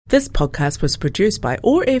This podcast was produced by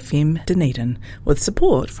OAR FM Dunedin with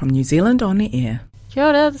support from New Zealand On the Air. Kia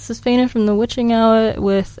ora, this is Whina from the Witching Hour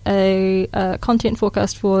with a content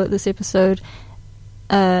forecast for this episode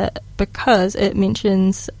because it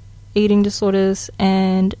mentions eating disorders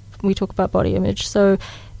and we talk about body image. So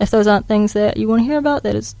if those aren't things that you want to hear about,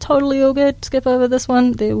 that is totally all good. Skip over this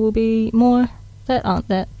one. There will be more that aren't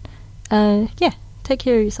that. Take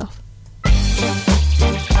care of yourself.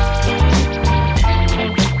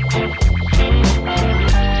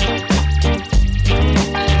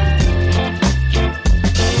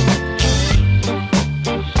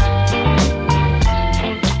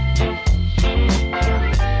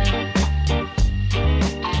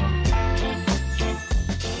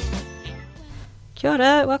 Kia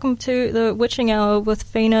ora, welcome to the Witching Hour with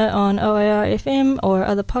Whina on OAR FM or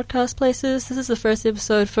other podcast places. This is the first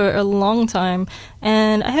episode for a long time,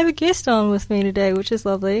 and I have a guest on with me today, which is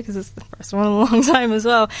lovely because it's the first one in a long time as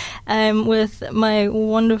well. With my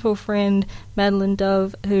wonderful friend Madeleine,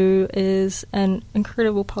 who is an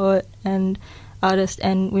incredible poet and artist,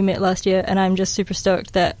 and we met last year, and I'm just super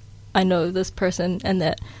stoked that I know this person and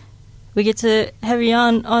that we get to have you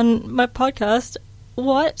on my podcast.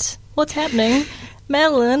 What's happening?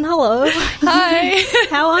 Madeleine, hello. Hi.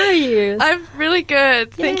 How are you? I'm really good.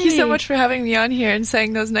 Yay. Thank you so much for having me on here and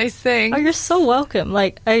saying those nice things. Oh, you're so welcome.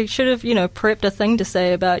 Like, I should have, prepped a thing to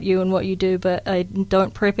say about you and what you do, but I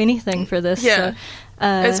don't prep anything for this. Yeah.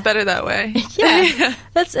 So, it's better that way. Yeah.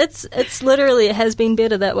 It's literally, it has been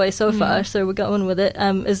better that way so far, so we're going with it.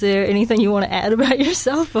 Is there anything you want to add about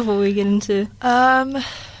yourself before we get into...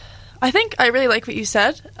 I think I really like what you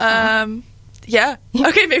said. Yeah.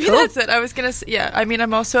 Okay, maybe cool. That's it. I was going to say, yeah, I mean,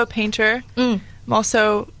 I'm also a painter. I'm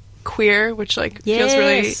also queer, which, feels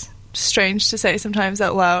really strange to say sometimes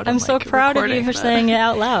out loud. I'm so proud of you for saying it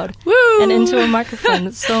out loud. Woo! And into a microphone.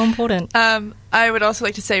 It's so important. I would also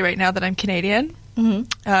like to say right now that I'm Canadian.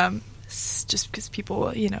 Mm-hmm. Just because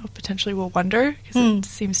people, potentially will wonder, because it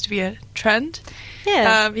seems to be a trend.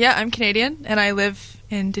 Yeah. I'm Canadian, and I live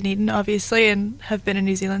in Dunedin, obviously, and have been in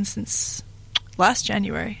New Zealand since last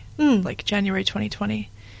January. January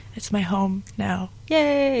 2020. It's my home now.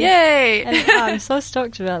 Yay! And, I'm so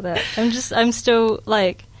stoked about that. I'm still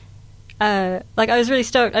I was really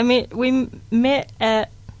stoked. We met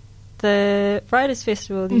at the Writers'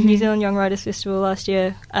 Festival, the New Zealand Young Writers' Festival last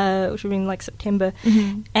year, which would have been September,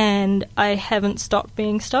 and I haven't stopped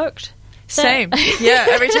being stoked. Same. Yeah,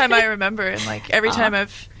 every time I remember, and every time I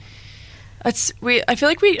feel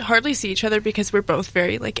like we hardly see each other because we're both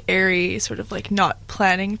very airy, sort of not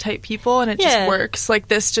planning type people, and it just works.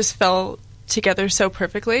 This just fell together so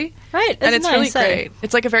perfectly, right? And it's really nice, great.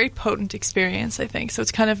 It's a very potent experience, I think. So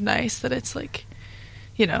it's kind of nice that it's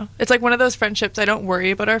it's one of those friendships. I don't worry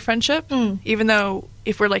about our friendship, even though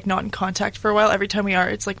if we're not in contact for a while, every time we are,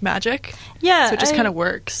 it's magic. Yeah, so it just kind of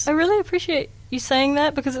works. I really appreciate you saying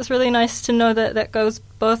that because it's really nice to know that goes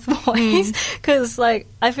both ways. Because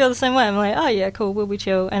I feel the same way. I'm like, oh yeah, cool, we'll be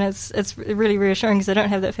chill, and it's really reassuring because I don't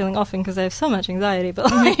have that feeling often because I have so much anxiety. But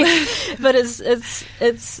but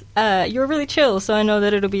it's you're really chill, so I know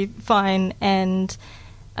that it'll be fine. And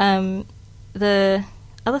the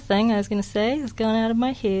other thing I was going to say is gone out of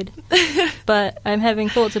my head, but I'm having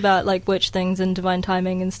thoughts about witch things and divine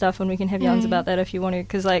timing and stuff, and we can have yarns about that if you want to,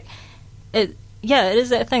 because it is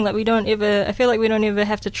that thing we don't ever. I feel like we don't ever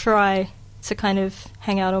have to try to kind of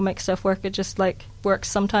hang out or make stuff work. It just works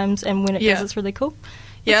sometimes, and when it does, it's really cool.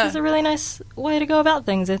 Which is a really nice way to go about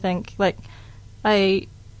things. I think I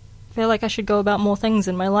feel like I should go about more things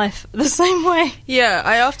in my life the same way. Yeah,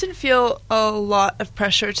 I often feel a lot of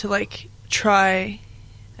pressure to try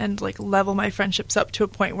and level my friendships up to a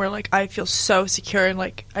point where I feel so secure and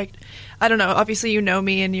I don't know, obviously you know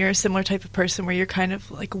me and you're a similar type of person where you're kind of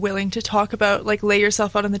willing to talk about lay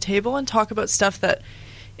yourself out on the table and talk about stuff that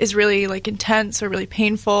is really intense or really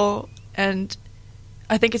painful, and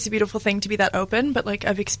I think it's a beautiful thing to be that open. But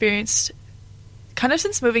I've experienced kind of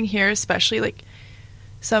since moving here especially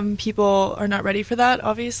some people are not ready for that,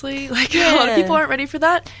 obviously. A lot of people aren't ready for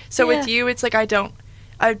that. So with you it's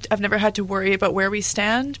I've never had to worry about where we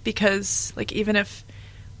stand because even if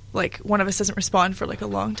one of us doesn't respond for a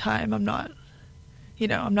long time, I'm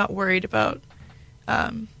not worried about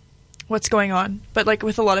what's going on. But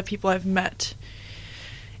with a lot of people I've met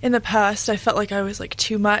in the past, I felt I was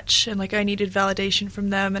too much, and I needed validation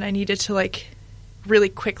from them, and I needed to really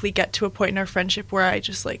quickly get to a point in our friendship where I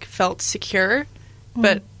just felt secure,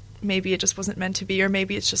 but maybe it just wasn't meant to be, or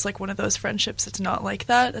maybe it's just one of those friendships that's not like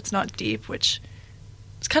that, that's not deep, which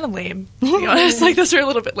it's kind of lame, to be honest. Those are a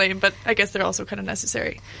little bit lame, but I guess they're also kind of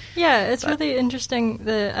necessary. Yeah, it's really interesting,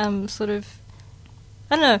 the sort of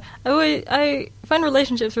I don't know. I find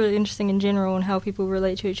relationships really interesting in general and how people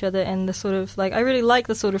relate to each other, and the sort of, like, I really like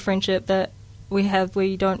the sort of friendship that we have where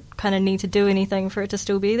you don't kind of need to do anything for it to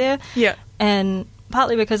still be there. Yeah. And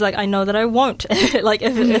partly because, like, I know that I won't. Like,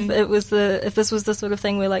 if this was the sort of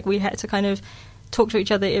thing where, like, we had to kind of talk to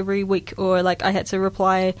each other every week, or, like, I had to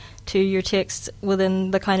reply to your text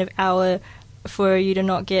within the kind of hour for you to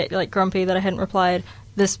not get, like, grumpy that I hadn't replied,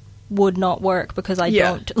 this would not work because I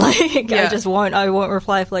don't. Like, I just won't. I won't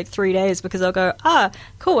reply for, like, 3 days because I'll go,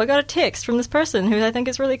 cool, I got a text from this person who I think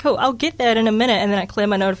is really cool. I'll get that in a minute, and then I clear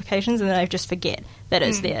my notifications, and then I just forget that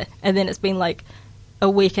it's there. And then it's been, like, a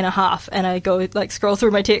week and a half, and I go, like, scroll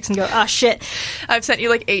through my texts and go, shit. I've sent you,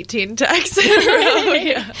 like, 18 texts in a row.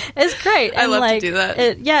 Yeah. It's great. I love like, to do that.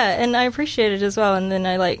 And I appreciate it as well. And then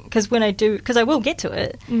I, like, because when I do, because I will get to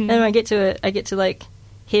it, and when I get to it, I get to, like,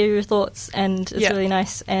 hear your thoughts, and it's really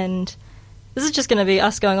nice. And this is just going to be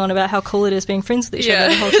us going on about how cool it is being friends with each other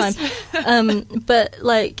the whole time. But,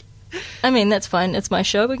 like, I mean, that's fine. It's my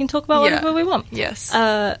show. We can talk about whatever we want. Yes.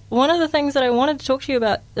 One of the things that I wanted to talk to you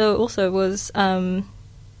about also was,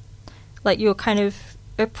 like, your kind of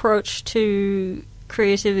approach to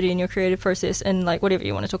creativity and your creative process, and, like, whatever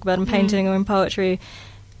you want to talk about in painting or in poetry,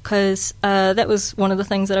 because that was one of the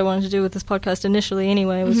things that I wanted to do with this podcast initially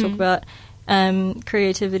anyway, was talk about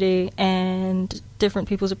creativity and different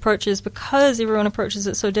people's approaches, because everyone approaches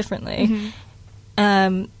it so differently.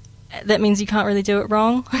 That means you can't really do it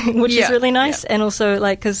wrong, which is really nice. And also,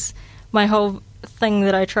 like, because my whole thing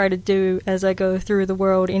that I try to do as I go through the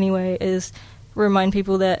world anyway is remind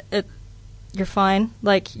people that you're fine.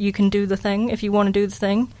 Like, you can do the thing. If you want to do the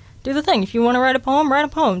thing, do the thing. If you want to write a poem, write a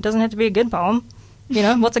poem. It doesn't have to be a good poem. You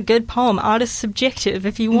know, what's a good poem? Art is subjective.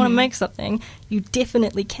 If you want to make something, you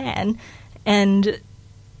definitely can. And,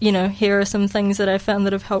 you know, here are some things that I found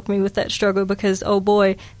that have helped me with that struggle, because, oh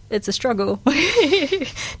boy, it's a struggle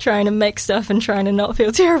trying to make stuff and trying to not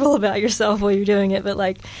feel terrible about yourself while you're doing it. But,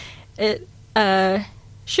 like, it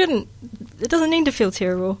doesn't need to feel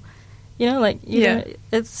terrible. You know, like,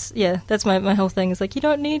 that's my whole thing. Is like, you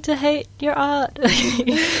don't need to hate your art.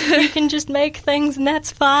 You can just make things, and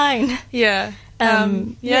that's fine. Yeah.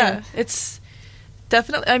 It's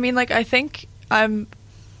definitely, I mean, like, I think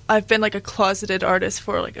I've been, like, a closeted artist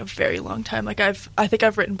for, like, a very long time. Like, I think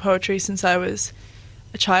I've written poetry since I was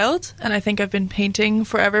a child, and I think I've been painting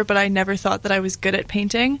forever, but I never thought that I was good at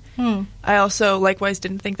painting. I also, likewise,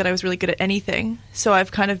 didn't think that I was really good at anything, so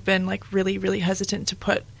I've kind of been, like, really, really hesitant to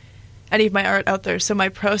put any of my art out there. So my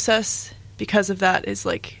process, because of that, is,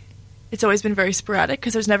 like, it's always been very sporadic,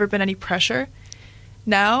 because there's never been any pressure.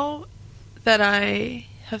 Now that I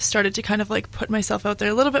have started to kind of, like, put myself out there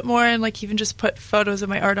a little bit more, and, like, even just put photos of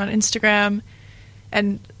my art on Instagram,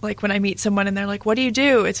 and, like, when I meet someone and they're like, what do you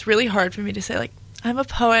do? It's really hard for me to say, like, I'm a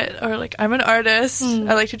poet, or, like, I'm an artist.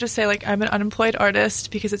 I like to just say, like, I'm an unemployed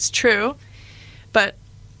artist, because it's true. But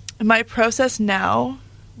my process now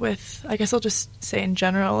with, I guess I'll just say in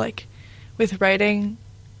general, like, with writing,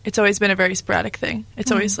 it's always been a very sporadic thing.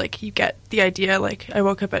 It's always, like, you get the idea, like, I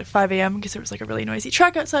woke up at 5 a.m. because there was, like, a really noisy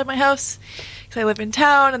truck outside my house, because I live in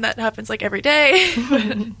town, and that happens, like, every day.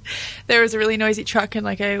 There was a really noisy truck, and,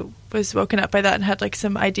 like, I was woken up by that and had, like,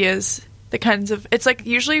 some ideas. The kinds of, it's like,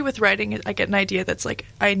 usually with writing, I get an idea that's like,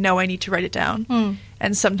 I know I need to write it down.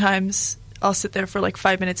 And sometimes I'll sit there for, like,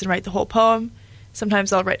 5 minutes and write the whole poem.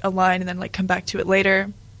 Sometimes I'll write a line and then, like, come back to it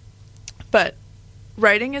later. But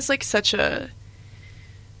writing is, like, it's such an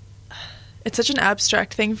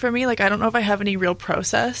abstract thing for me. Like, I don't know if I have any real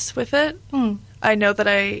process with it. I know that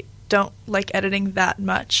I don't like editing that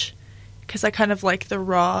much, because I kind of like the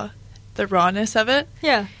rawness of it.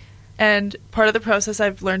 Yeah. And part of the process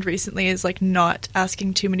I've learned recently is, like, not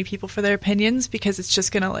asking too many people for their opinions, because it's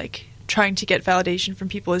just going to, like, trying to get validation from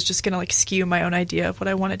people is just going to, like, skew my own idea of what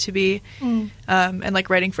I want it to be. And, like,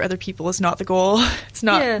 writing for other people is not the goal. It's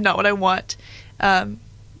not what I want.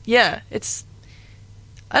 It's,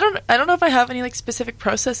 I don't know if I have any, like, specific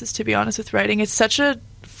processes, to be honest, with writing. It's such a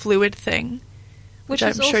fluid thing, which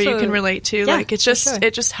I'm sure you can relate to. Yeah, like, it's just,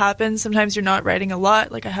 it just happens. Sometimes you're not writing a lot.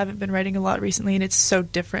 Like, I haven't been writing a lot recently, and it's so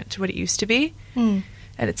different to what it used to be. And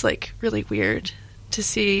it's, like, really weird to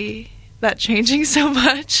see that changing so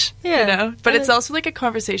much, you know? But it's also, like, a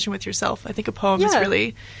conversation with yourself. I think a poem is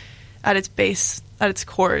really, at its base, at its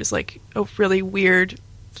core, is, like, a really weird,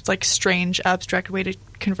 like, strange, abstract way to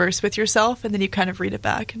converse with yourself, and then you kind of read it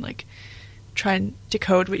back and, like, try and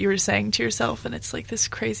decode what you were saying to yourself, and it's, like, this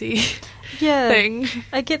crazy thing.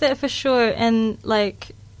 I get that for sure. And,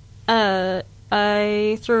 like,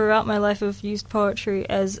 I throughout my life have used poetry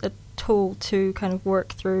as a tool to kind of work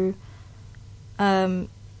through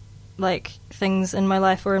like things in my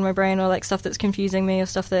life or in my brain, or like stuff that's confusing me, or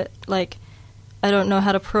stuff that like I don't know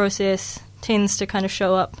how to process, tends to kind of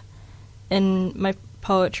show up in my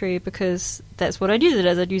poetry, because that's what I'd use it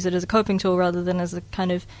as. I'd use it as a coping tool rather than as a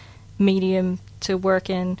kind of medium to work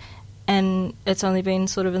in. And it's only been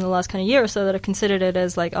sort of in the last kind of year or so that I've considered it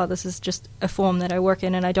as like, oh, this is just a form that I work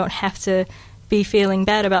in, and I don't have to be feeling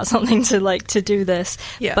bad about something to do this.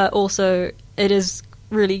 Yeah. But also it is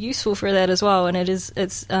really useful for that as well. And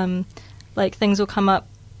it's like things will come up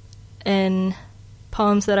in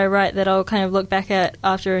poems that I write that I'll kind of look back at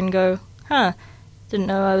after and go, didn't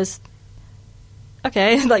know I was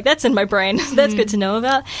okay, like that's in my brain. That's good to know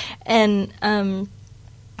about. And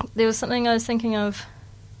there was something I was thinking of.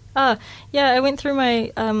 I went through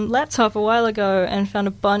my laptop a while ago and found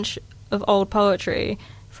a bunch of old poetry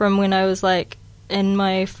from when I was like in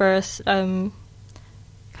my first kind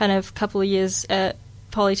of couple of years at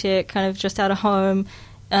Polytech, kind of just out of home,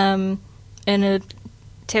 in a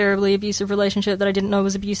terribly abusive relationship that I didn't know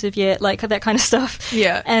was abusive yet, like that kind of stuff.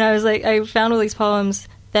 Yeah. And I was like, I found all these poems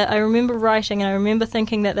that I remember writing, and I remember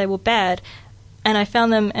thinking that they were bad, and I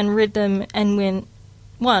found them and read them, and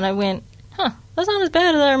I went, those aren't as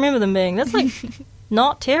bad as I remember them being. That's like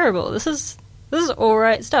not terrible. This is all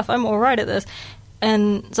right stuff. I'm all right at this.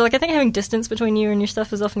 And so like I think having distance between you and your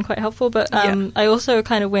stuff is often quite helpful, but I also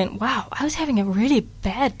kind of went, wow, I was having a really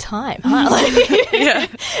bad time. Huh? Like,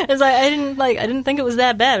 it's like I didn't think it was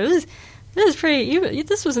that bad.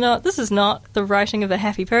 This is not the writing of a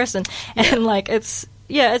happy person. And like it's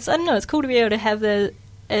I don't know, it's cool to be able to have it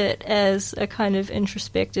as a kind of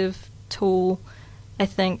introspective tool, I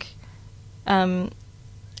think. I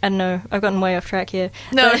don't know, I've gotten way off track here.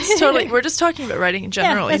 No, it's totally, we're just talking about writing in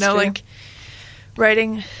general, true. Like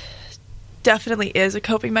writing definitely is a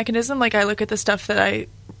coping mechanism. Like I look at the stuff that I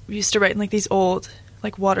used to write in like these old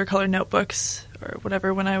like watercolor notebooks or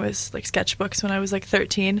whatever when I was like sketchbooks when I was like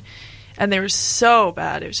 13, and they were so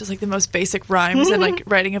bad. It was just like the most basic rhymes and like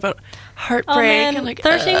writing about heartbreak and like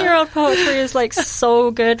 13-year-old poetry is like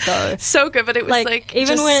so good though. So good, but it was like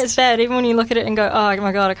even when it's bad, even when you look at it and go, oh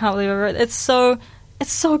my god, I can't believe I wrote it.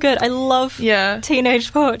 It's so good. I love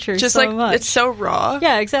teenage poetry just so like much. It's so raw.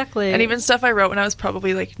 Yeah, exactly. And even stuff I wrote when I was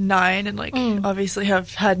probably like 9 and like obviously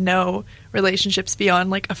have had no relationships beyond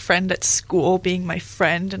like a friend at school being my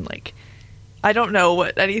friend, and like I don't know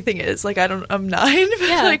what anything is. Like I'm 9, but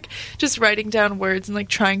like just writing down words and like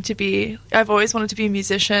trying to be. I've always wanted to be a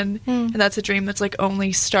musician, and that's a dream that's like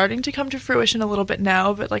only starting to come to fruition a little bit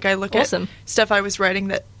now. But like I look at stuff I was writing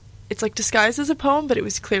that it's like disguised as a poem, but it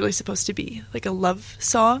was clearly supposed to be like a love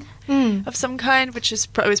song of some kind, which is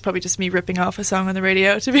was probably just me ripping off a song on the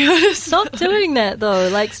radio, to be honest. Stop doing that though.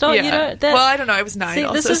 Like stop. Yeah. You know. Well, I don't know. I was 9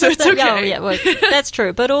 also, so it's okay. Oh, yeah, well, that's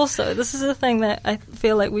true. But also, this is the thing that I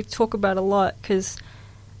feel like we talk about a lot, because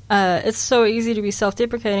it's so easy to be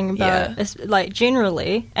self-deprecating about, like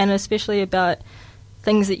generally, and especially about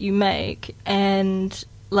things that you make, and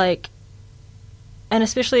like. And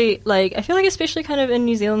especially, like, I feel like especially kind of in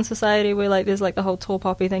New Zealand society where, like, there's, like, the whole tall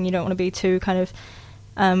poppy thing, you don't want to be too kind of,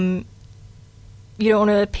 you don't want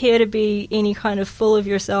to appear to be any kind of full of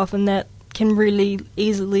yourself, and that can really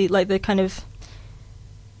easily, like, the kind of,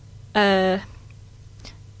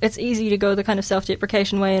 it's easy to go the kind of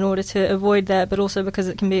self-deprecation way in order to avoid that, but also because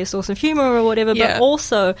it can be a source of humor or whatever, but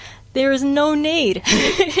also there is no need.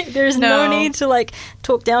 There's no need to, like,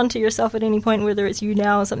 talk down to yourself at any point, whether it's you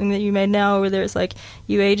now or something that you made now, or whether it's, like,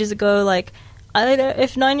 you ages ago. Like, I don't know,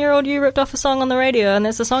 if 9-year-old you ripped off a song on the radio and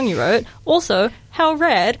that's the song you wrote, also, how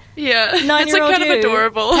rad. Yeah. 9-year-old it's, like, kind of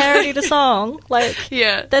adorable. Parodied a song. Like,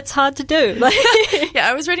 that's hard to do. Like, yeah,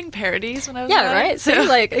 I was writing parodies when I was 9. Right? So,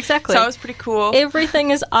 like, exactly. So that was pretty cool.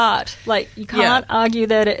 Everything is art. Like, you can't argue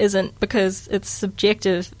that it isn't, because it's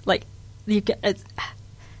subjective. Like, it's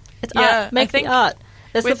art. Make the art.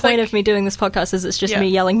 That's the point of me doing this podcast, is it's just me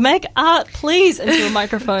yelling, make art, please, into a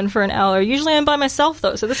microphone for an hour. Usually I'm by myself,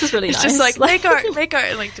 though, so this is really nice. It's just like, make art,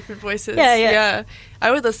 in, like, different voices. Yeah.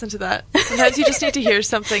 I would listen to that. Sometimes you just need to hear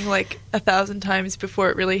something, like, 1,000 times before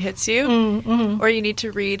it really hits you. Or you need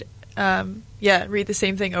to read the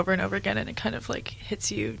same thing over and over again, and it kind of, like,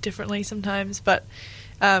 hits you differently sometimes. But,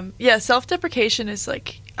 self-deprecation is,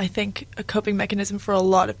 like, I think a coping mechanism for a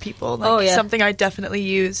lot of people. Like, something I definitely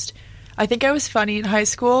used. I think I was funny in high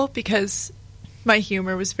school because my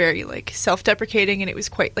humor was very, like, self-deprecating, and it was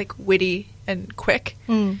quite, like, witty and quick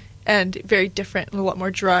and very different and a lot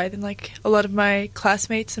more dry than, like, a lot of my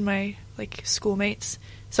classmates and my, like, schoolmates.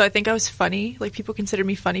 So I think I was funny. Like, people consider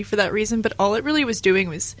me funny for that reason, but all it really was doing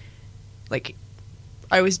was, like,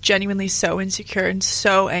 I was genuinely so insecure and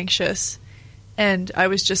so anxious, and I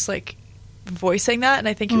was just, like, voicing that, and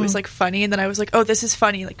I think it was like funny, and then I was like, oh, this is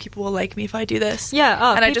funny, like people will like me if I do this.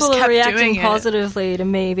 Yeah, and I people just kept are reacting doing it. positively to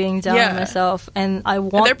me being down on myself, and I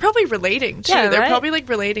want. And they're probably relating too. Yeah, they're right? probably like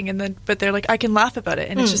relating, and then but they're like, I can laugh about it,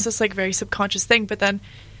 and it's just this like very subconscious thing. But then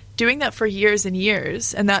doing that for years and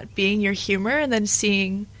years, and that being your humor, and then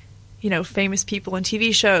seeing, you know, famous people in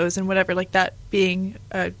TV shows and whatever, like that being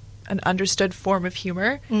an understood form of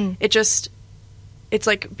humor, it's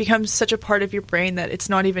like becomes such a part of your brain that it's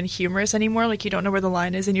not even humorous anymore. Like you don't know where the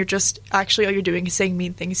line is, and you're just actually all you're doing is saying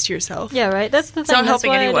mean things to yourself. Yeah, right. That's the thing. It's not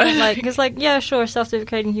helping anyone. Because, like, yeah, sure,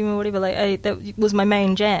 self-deprecating humor, whatever. Like, that was my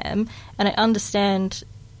main jam, and I understand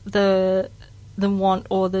the want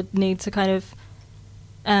or the need to kind of,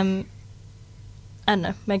 I don't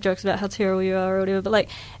know, make jokes about how terrible you are or whatever. But like,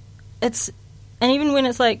 it's, and even when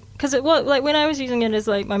it's like, because it was like when I was using it as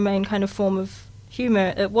like my main kind of form of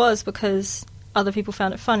humor, it was because other people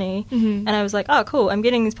found it funny, and I was like, oh, cool, I'm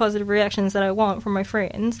getting these positive reactions that I want from my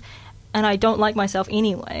friends, and I don't like myself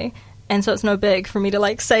anyway, and so it's no big for me to,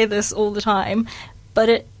 like, say this all the time,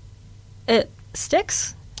 but it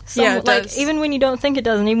sticks. Yeah, it like, does. even when you don't think it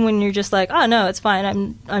does, and even when you're just like, oh, no, it's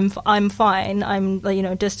fine, I'm fine, I'm, you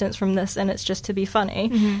know, distanced from this, and it's just to be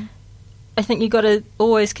funny, I think you got to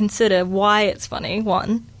always consider why it's funny,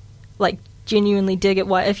 one, like, genuinely dig at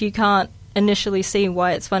why, if you can't initially see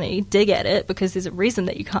why it's funny, dig at it, because there's a reason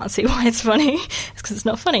that you can't see why it's funny. It's because it's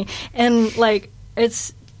not funny. And like,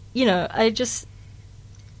 it's, you know, I just,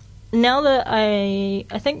 now that I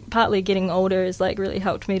think partly getting older has like really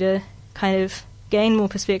helped me to kind of gain more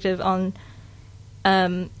perspective on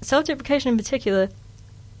self-deprecation in particular,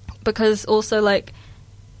 because also like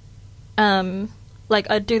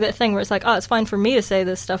I do that thing where it's like, oh, it's fine for me to say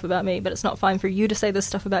this stuff about me, but it's not fine for you to say this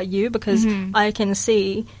stuff about you, because I can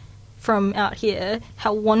see from out here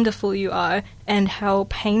how wonderful you are and how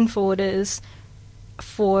painful it is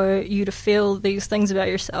for you to feel these things about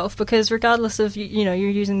yourself, because regardless of, you know, you're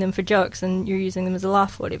using them for jokes and you're using them as a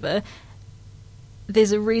laugh or whatever,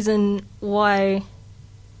 there's a reason why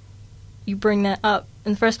you bring that up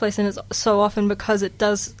in the first place, and it's so often because it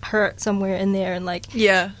does hurt somewhere in there, and like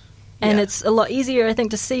and it's a lot easier, I think,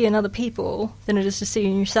 to see in other people than it is to see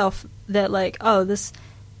in yourself that, like, oh, this,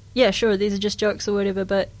 yeah, sure, these are just jokes or whatever,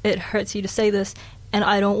 but it hurts you to say this, and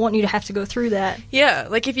I don't want you to have to go through that. Yeah,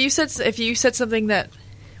 like if you said something that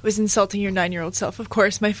was insulting your 9-year-old self, of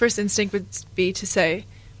course, my first instinct would be to say,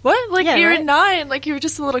 what? Like, yeah, you're right? 9, like you were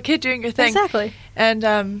just a little kid doing your thing. Exactly. And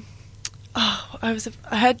I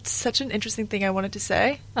had such an interesting thing I wanted to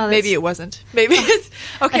say. Oh, maybe it wasn't. Maybe it's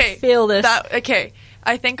okay. I feel this. Okay.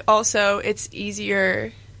 I think also it's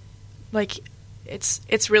easier, like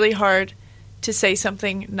it's really hard to say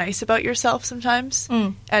something nice about yourself sometimes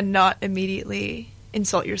and not immediately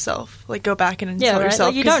insult yourself. Like, go back and insult yourself.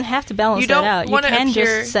 Like, you don't have to balance that out. You can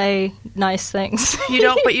just say nice things.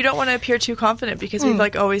 But you don't want to appear too confident, because we've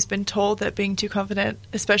like always been told that being too confident,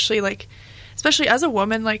 especially as a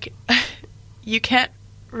woman, like you can't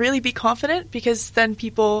really be confident, because then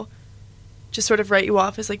people just sort of write you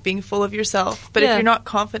off as like being full of yourself. But if you're not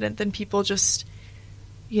confident, then people just,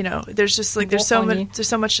 you know, there's just like there's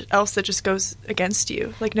so much else that just goes against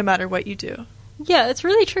you, like no matter what you do. Yeah, it's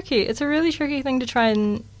really tricky. It's a really tricky thing to try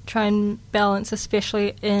and balance,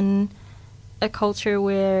 especially in a culture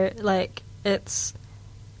where like it's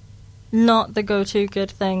not the go-to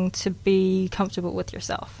good thing to be comfortable with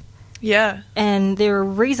yourself. Yeah. And there are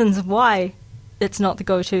reasons why it's not the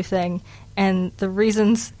go-to thing, and the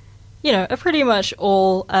reasons, you know, are pretty much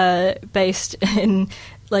all based in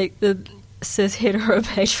like the cis hetero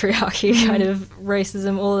patriarchy kind of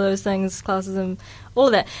racism, all of those things, classism, all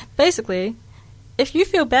of that. Basically, if you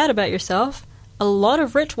feel bad about yourself, a lot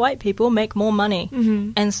of rich white people make more money,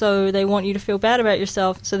 and so they want you to feel bad about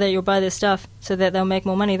yourself so that you'll buy their stuff so that they'll make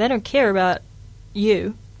more money. They don't care about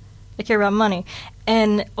you. They care about money.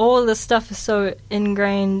 And all of this stuff is so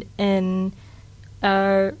ingrained in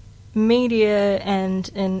our media and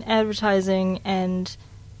in advertising, and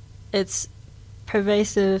it's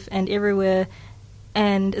pervasive and everywhere,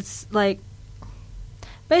 and it's like,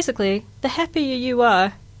 basically, the happier you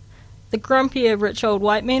are, the grumpier rich old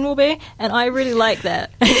white men will be, and I really like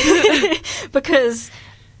that. Because,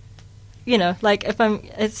 you know, like,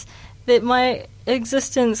 it's that my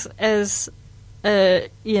existence as a,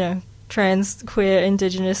 you know, trans, queer,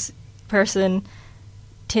 indigenous person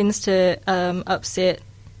tends to upset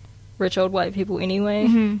rich old white people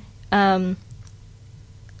anyway.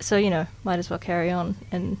 So, you know, might as well carry on,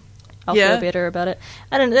 and I'll feel better about it.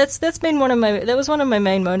 I don't know, that was one of my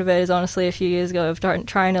main motivators, honestly, a few years ago, of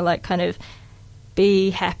trying to, like, kind of be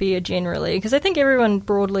happier generally, because I think everyone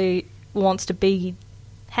broadly wants to be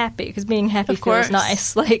happy, because being happy Of feels course.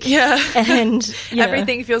 nice. Like, Yeah. and you know,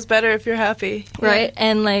 Everything feels better if you're happy. right?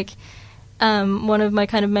 And like, one of my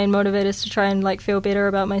kind of main motivators to try and like feel better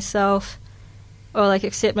about myself, or like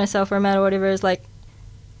accept myself where I'm at or whatever,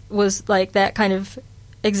 was like that kind of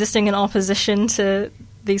existing in opposition to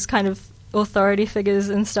these kind of authority figures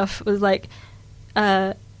and stuff was like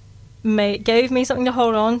gave me something to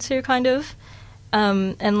hold on to, kind of,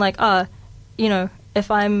 and like, you know, if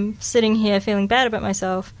I'm sitting here feeling bad about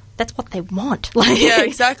myself, that's what they want. Like, Yeah,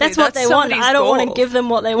 exactly. That's what they want. I don't want to give them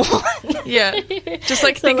what they want. Yeah. Just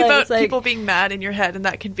like So, think like, about it's like- people being mad in your head, and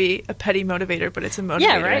that can be a petty motivator, but it's a motivator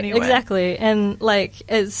Yeah, right. anyway. Exactly. And like,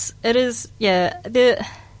 it is. Yeah.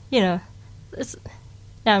 It's.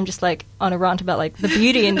 Now I'm just like on a rant about like the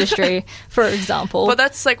beauty industry, for example. But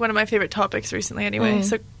that's like one of my favorite topics recently anyway,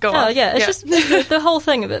 so go on. Oh, yeah. It's just the whole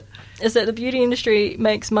thing of it is that the beauty industry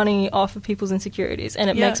makes money off of people's insecurities, and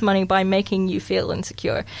it Yeah. makes money by making you feel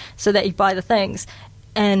insecure so that you buy the things.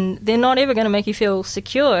 And they're not ever going to make you feel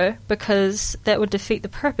secure, because that would defeat the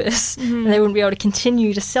purpose, and they wouldn't be able to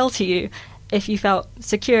continue to sell to you if you felt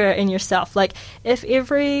secure in yourself. Like, if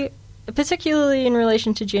particularly in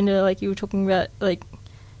relation to gender, like you were talking about, like,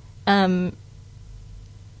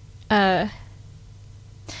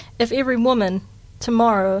 if every woman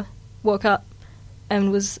tomorrow woke up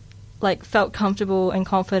and was like felt comfortable and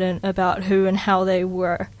confident about who and how they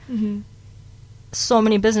were, so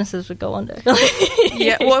many businesses would go under.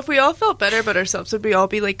 Yeah, well, if we all felt better about ourselves, would we all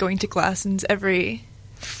be like going to Glassons every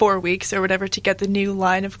 4 weeks or whatever to get the new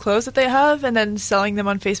line of clothes that they have, and then selling them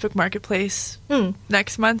on Facebook Marketplace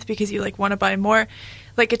next month because you like want to buy more?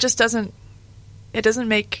 Like, it just doesn't. It doesn't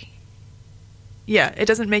make. Yeah, it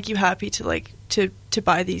doesn't make you happy to like to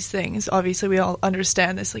buy these things. Obviously, we all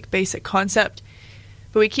understand this like basic concept,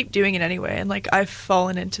 but we keep doing it anyway. And like, I've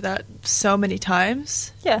fallen into that so many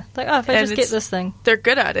times. Yeah, like, if I just get this thing. They're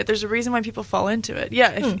good at it. There's a reason why people fall into it.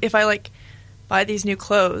 Yeah, if I like buy these new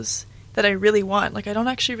clothes that I really want, like, I don't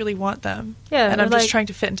actually really want them. Yeah, and I'm like, just trying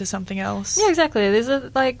to fit into something else. Yeah, exactly.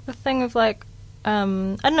 There's like the thing of like, I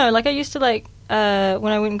don't know, like I used to like, when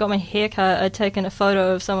I went and got my haircut, I'd taken a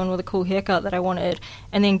photo of someone with a cool haircut that I wanted,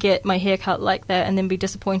 and then get my haircut like that, and then be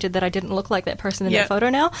disappointed that I didn't look like that person in that photo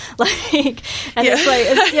now. Like, and it's like,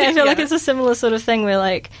 I feel like it's a similar sort of thing where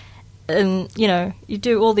like, you know, you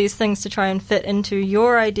do all these things to try and fit into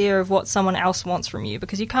your idea of what someone else wants from you,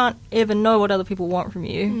 because you can't ever know what other people want from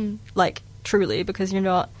you, like, truly, because you're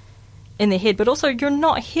not in their head. But also, you're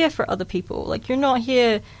not here for other people. Like, you're not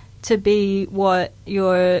here to be what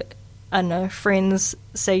your, I don't know, friends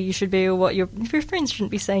say you should be, or what your friends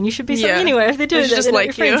shouldn't be saying you should be saying anyway. If they do, they should just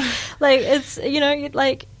like you. Like, it's, you know,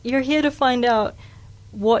 like, you're here to find out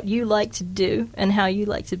what you like to do and how you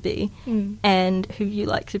like to be and who you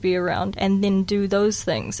like to be around, and then do those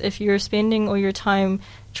things. If you're spending all your time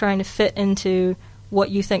trying to fit into what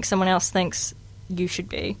you think someone else thinks you should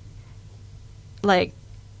be, like,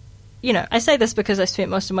 you know, I say this because I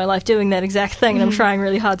spent most of my life doing that exact thing, and I'm trying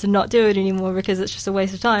really hard to not do it anymore because it's just a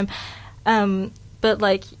waste of time. But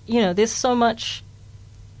like, you know, there's so much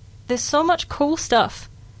cool stuff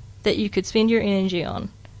that you could spend your energy on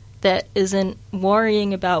that isn't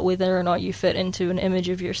worrying about whether or not you fit into an image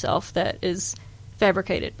of yourself that is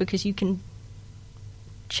fabricated, because you can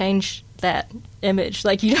change that image.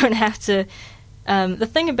 Like, you don't have to. The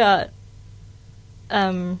thing about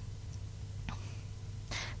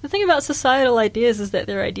societal ideas is that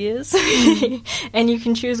they're ideas, and you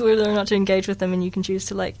can choose whether or not to engage with them, and you can choose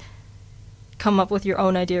to like come up with your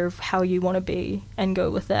own idea of how you want to be and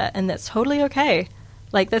go with that, and that's totally okay.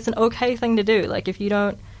 Like, that's an okay thing to do. Like, if you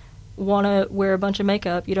don't want to wear a bunch of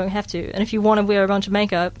makeup, you don't have to. And if you want to wear a bunch of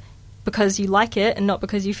makeup because you like it and not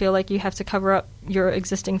because you feel like you have to cover up your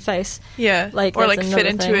existing face, like, or like fit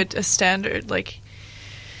thing. into a standard, like.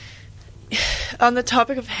 On the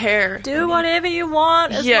topic of hair, do whatever you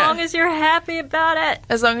want as long as you're happy about it.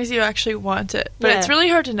 As long as you actually want it. But it's really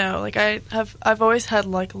hard to know. Like, I've always had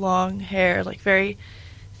like long hair, like very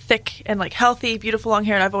thick and like healthy, beautiful long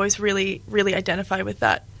hair, and I've always really, really identified with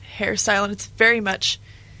that hairstyle, and it's very much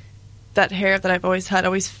that hair that I've always had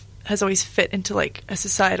has always fit into like a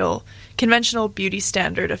societal conventional beauty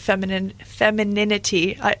standard of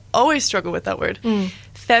femininity. I always struggle with that word.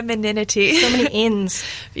 Femininity. So many N's.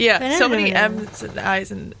 Yeah, so many M's and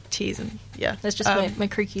I's and T's, and That's just my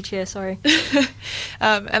creaky chair, sorry.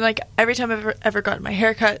 And like, every time I've ever gotten my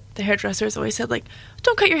hair cut, the hairdresser has always said like,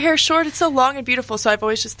 don't cut your hair short, it's so long and beautiful. So I've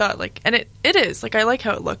always just thought like, and it is, like, I like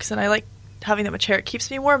how it looks, and I like having that much hair. It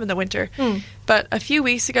keeps me warm in the winter. But a few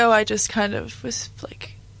weeks ago, I just kind of was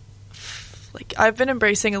like I've been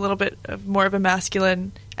embracing a little bit of more of a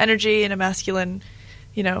masculine energy and a masculine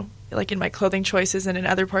you know, like in my clothing choices and in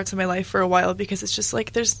other parts of my life for a while, because it's just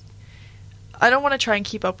like I don't want to try and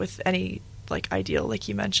keep up with any like ideal, like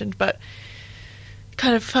you mentioned, but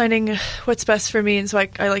kind of finding what's best for me. And so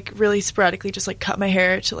I like really sporadically just like cut my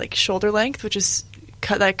hair to like shoulder length, which is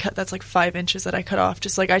that's like 5 inches that I cut off.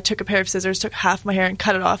 Just like I took a pair of scissors, took half my hair and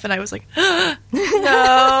cut it off, and I was like, no,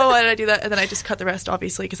 why did I do that? And then I just cut the rest,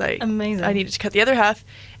 obviously, because I needed to cut the other half.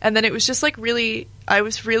 And then it was just like I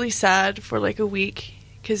was really sad for like a week,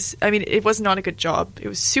 because I mean it was not a good job. It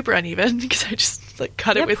was super uneven because I just like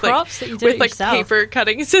cut it with like paper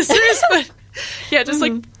cutting scissors, but yeah, just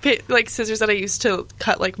like scissors that I used to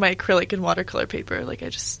cut like my acrylic and watercolor paper. Like I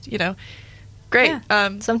just, you know. Great.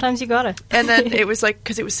 Yeah, sometimes you gotta. And then it was like,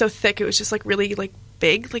 because it was so thick, it was just like really like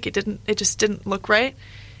big. Like it just didn't look right.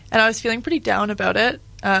 And I was feeling pretty down about it,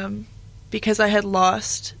 because I had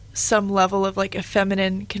lost some level of like a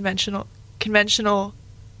feminine conventional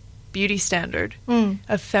beauty standard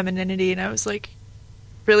of femininity. And I was like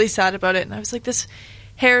really sad about it. And I was like, this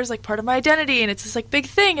hair is like part of my identity, and it's this like big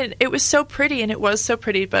thing. And it was so pretty, and it was so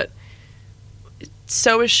pretty, but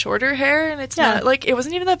so is shorter hair, and it's not like, it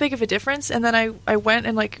wasn't even that big of a difference. And then I went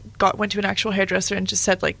and like went to an actual hairdresser and just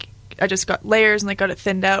said like, I just got layers and like got it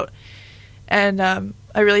thinned out, and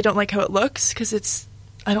I really don't like how it looks, because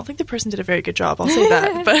I don't think the person did a very good job, I'll say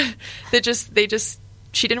that. But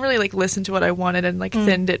she didn't really like listen to what I wanted, and like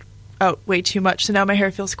thinned it out way too much. So now my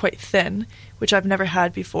hair feels quite thin, which I've never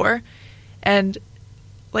had before. And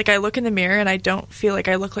like I look in the mirror and I don't feel like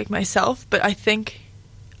I look like myself, but I think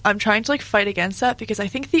I'm trying to like fight against that, because I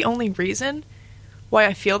think the only reason why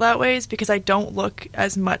I feel that way is because I don't look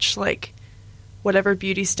as much like whatever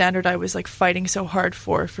beauty standard I was like fighting so hard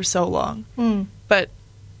for so long. But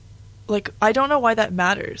like I don't know why that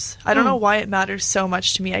matters. I don't know why it matters so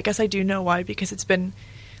much to me. I guess I do know why, because it's been,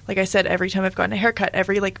 like I said, every time I've gotten a haircut,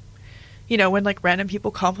 every like, you know, when like random people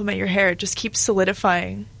compliment your hair, it just keeps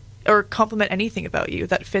solidifying, or compliment anything about you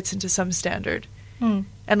that fits into some standard.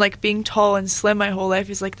 And like being tall and slim my whole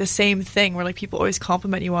life is like the same thing, where like people always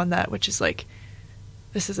compliment you on that, which is like,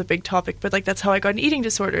 this is a big topic, but like that's how I got an eating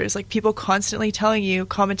disorder, is like people constantly telling you,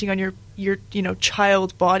 commenting on your you know,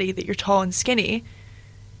 child body, that you're tall and skinny,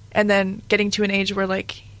 and then getting to an age where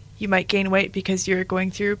like you might gain weight because you're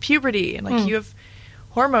going through puberty, and like you have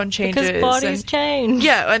hormone changes, because bodies change.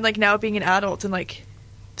 Yeah, and like now being an adult, and like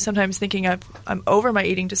sometimes thinking I'm over my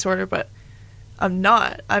eating disorder, but I'm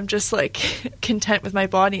not. I'm just like content with my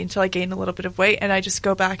body until I gain a little bit of weight, and I just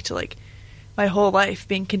go back to like my whole life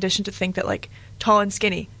being conditioned to think that like tall and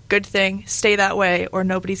skinny, good thing, stay that way, or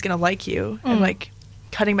nobody's gonna like you. And like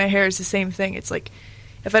cutting my hair is the same thing. It's like,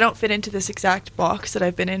 if I don't fit into this exact box that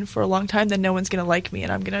I've been in for a long time, then no one's gonna like me,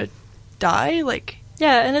 and I'm gonna die. Like,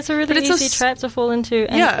 yeah, and it's a really easy trap to fall into.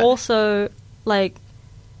 And also like,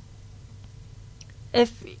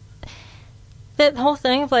 if that whole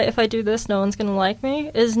thing of like, if I do this, no one's gonna like me,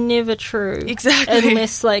 is never true. Exactly.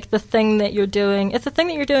 Unless like the thing that you're doing, if the thing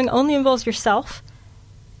that you're doing only involves yourself,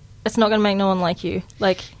 it's not gonna make no one like you.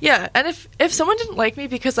 Like, yeah, and if someone didn't like me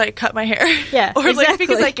because I cut my hair, yeah, or like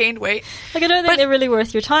because I gained weight, like I don't think they're really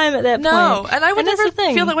worth your time at that point. No, and I would never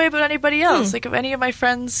feel that way about anybody else. Like if any of my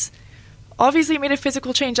friends obviously made a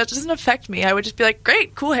physical change, that doesn't affect me. I would just be like,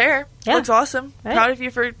 great, cool hair, looks awesome, proud of you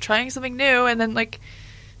for trying something new, and then like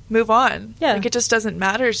move on. Yeah, like it just doesn't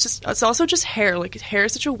matter. It's also just hair. Like hair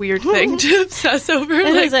is such a weird thing to obsess over.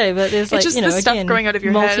 It like, is, but there's like, just you know, the stuff again, growing out of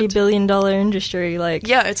your multi-billion-dollar industry. Like,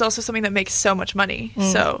 yeah, it's also something that makes so much money.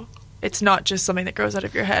 So it's not just something that grows out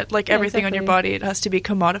of your head. Like everything on your body, it has to be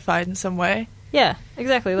commodified in some way. Yeah,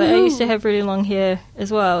 exactly. Like I used to have really long hair as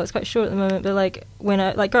well. It's quite short at the moment, but like when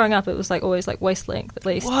I like growing up, it was like always like waist length at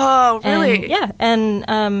least. Whoa, really? And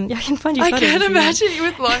yeah, I can find you. I can't imagine you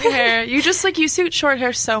with long hair. You just like, you suit short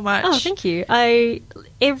hair so much. Oh, thank you.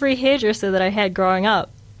 Every hairdresser that I had growing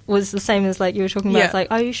up was the same as like you were talking about. Yeah. It's like,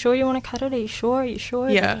 are you sure you want to cut it? Are you sure? Are you sure?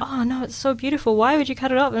 Yeah. Like, oh no, it's so beautiful. Why would you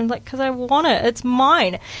cut it up? And like, because I want it. It's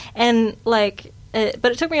mine. And like, but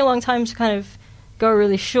it took me a long time to kind of go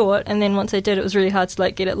really short, and then once I did, it was really hard to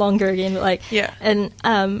like get it longer again. But, like, yeah, and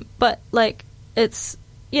but like it's,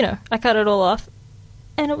 you know, I cut it all off,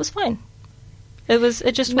 and it was fine.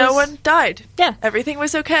 It just no one died. Yeah, everything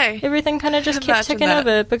was okay. Everything kind of just kept ticking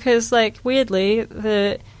over, because like weirdly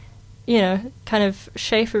the, you know, kind of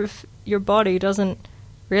shape of your body doesn't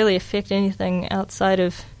really affect anything outside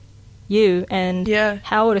of you, and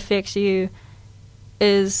how it affects you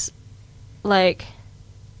is like,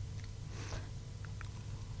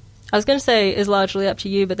 I was going to say is largely up to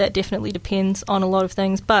you, but that definitely depends on a lot of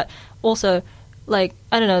things. But also, like,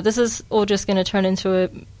 I don't know, this is all just going to turn into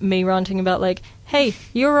me ranting about, like, hey,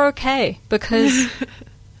 you're okay, because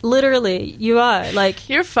Literally, you are. Like,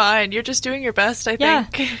 you're fine. You're just doing your best, I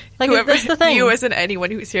think. Like, Whoever, that's the thing. you as in anyone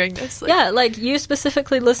who's hearing this. Like, yeah, like, you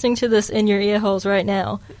specifically listening to this in your ear holes right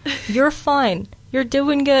now. You're fine. You're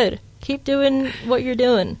doing good. Keep doing what you're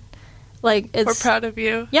doing. Like, it's... We're proud of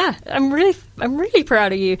you. Yeah, I'm really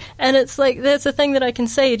proud of you. And it's like, that's a thing that I can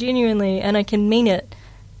say genuinely, and I can mean it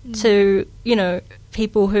to, you know,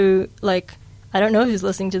 people who, like... I don't know who's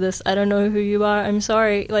listening to this. I don't know who you are. I'm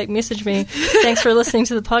sorry. Like, message me. Thanks for listening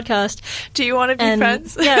to the podcast. Do you want to be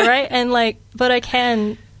friends? Yeah, right? And, like, but I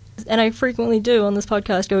can, and I frequently do on this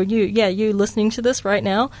podcast, go, you listening to this right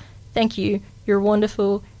now, thank you. You're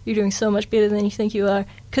wonderful. You're doing so much better than you think you are.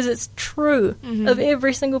 Because it's true of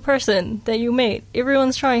every single person that you meet.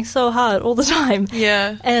 Everyone's trying so hard all the time.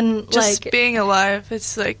 Yeah. And, just like... being alive,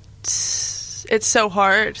 it's, like... It's so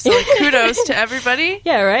hard. So, like, kudos to everybody.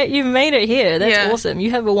 Yeah, right? You've made it here. That's awesome.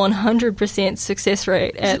 You have a 100% success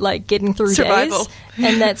rate at, like, getting through survival. Days.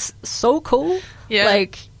 And that's so cool. Yeah.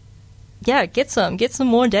 Like, yeah, get some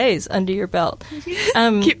more days under your belt.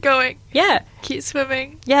 Keep going. Yeah. Keep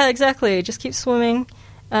swimming. Yeah, exactly. Just keep swimming.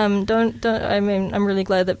 Don't, I mean, I'm really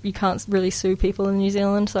glad that you can't really sue people in New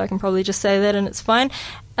Zealand, so I can probably just say that and it's fine.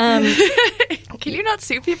 Can you not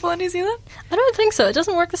sue people in New Zealand? I don't think so. It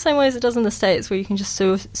doesn't work the same way as it does in the States, where you can just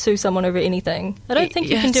sue someone over anything. I don't think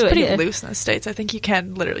you can do it here. It's pretty loose in the States. I think you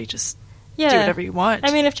can literally just do whatever you want.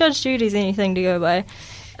 I mean, if Judge Judy's anything to go by...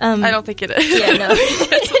 I don't think it is. Yeah, no.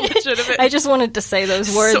 It's a legitimate I just wanted to say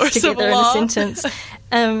those words source together in a sentence.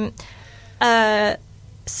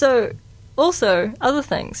 So, also, other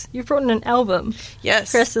things. You've brought in an album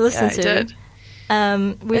yes, for us to listen to. I did.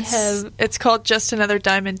 It's called Just Another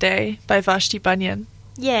Diamond Day by Vashti Bunyan.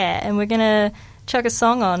 Yeah, and we're going to chuck a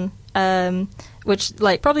song on, which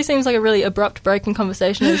like probably seems like a really abrupt break in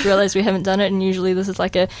conversation. I just realised we haven't done it, and usually this is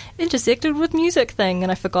like a intersected with music thing,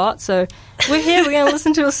 and I forgot. So we're here, we're going to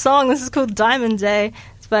listen to a song. This is called Diamond Day.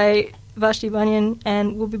 It's by Vashti Bunyan,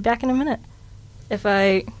 and we'll be back in a minute. If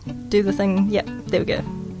I do the thing, yeah, there we go.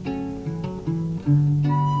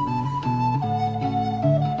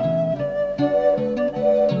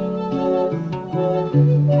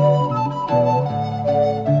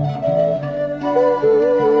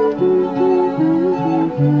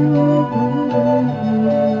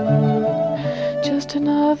 Just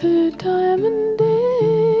another diamond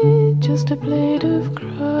day, just a blade of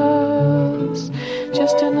grass,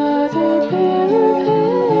 just another bale of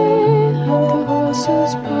hay, and the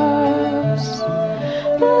horses pass.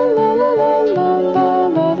 La la la la la la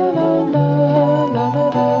la la la la la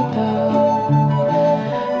la la.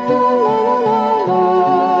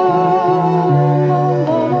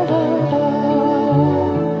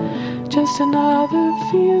 Just another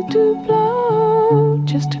field to plow,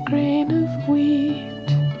 just a grain of wheat,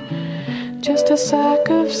 just a sack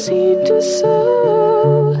of seed to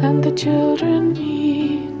sow, and the children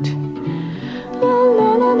meet. La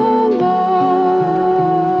la la la la,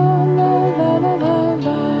 la la la la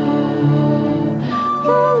la,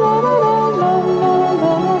 la la la la la,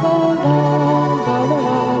 la la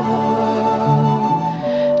la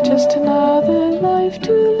la. Just another life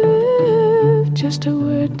to live, just a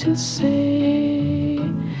word to say,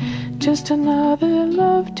 just another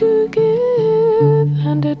love to give,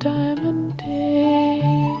 and a diamond day.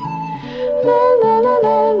 La la la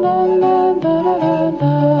la la la la la la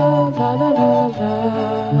la la la la.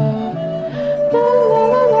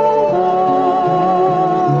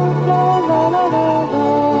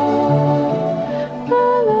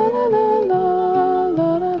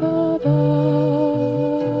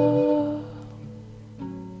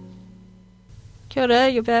 Kia ora,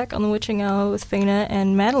 you're back on the Witching Hour with Whina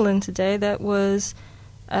and Madeleine today. That was,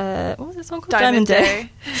 what was that song called? Diamond Day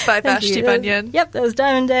by Vashti Bunyan. Yep, that was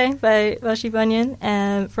Diamond Day by Vashti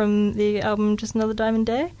Bunyan from the album Just Another Diamond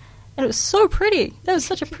Day. And it was so pretty. That was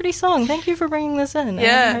such a pretty song. Thank you for bringing this in. Yeah. I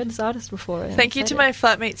haven't heard this artist before. Thank you to my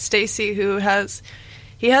flatmate Stacy, who has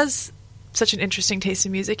such an interesting taste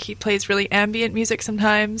in music. He plays really ambient music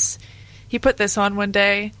sometimes. He put this on one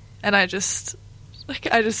day, and I just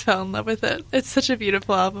fell in love with it. It's such a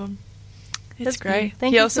beautiful album. It's That's great.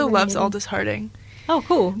 Thank he you also for loves bringing it in. Aldous Harding. Oh,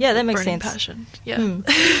 cool. Yeah, that makes Burning sense. Passion. Yeah.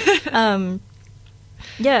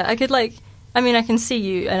 Yeah, I can see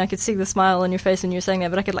you, and I could see the smile on your face when you're saying that,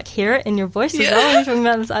 but I could, hear it in your voice as well when you're talking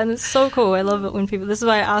about this, and it's so cool. I love it when people... This is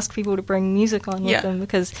why I ask people to bring music on with them,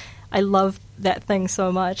 because I love that thing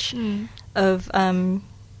so much of,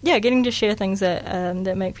 getting to share things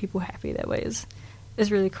that make people happy that way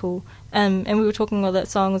is really cool. And we were talking while that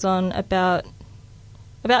song was on about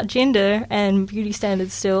gender and beauty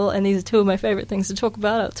standards still, and these are two of my favourite things to talk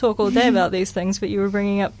about. I'll talk all day about these things, but you were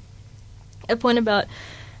bringing up a point about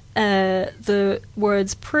the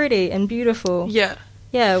words pretty and beautiful. Yeah.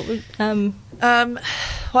 Yeah. Well,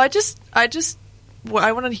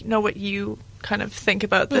 I want to know what you kind of think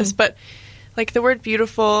about this, but like the word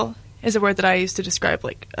beautiful is a word that I use to describe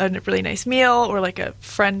like a really nice meal or like a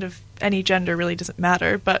friend of any gender, really doesn't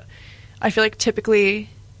matter. But I feel like typically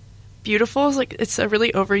beautiful is like, it's a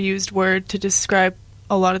really overused word to describe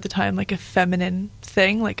a lot of the time like a feminine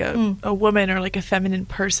thing, like a woman or like a feminine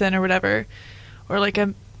person or whatever, or like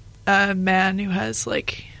a man who has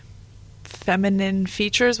like feminine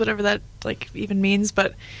features, whatever that like even means.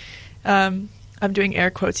 But I'm doing air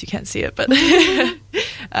quotes, you can't see it, but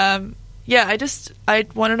yeah, I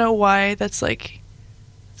want to know why that's like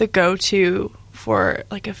the go-to for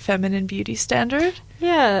like a feminine beauty standard.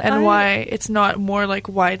 Yeah. And why it's not more like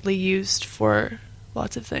widely used for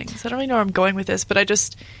lots of things. I don't really know where I'm going with this, but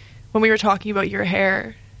when we were talking about your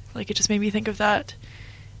hair, like it just made me think of that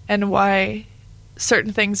and why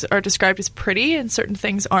certain things are described as pretty and certain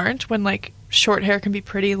things aren't, when like short hair can be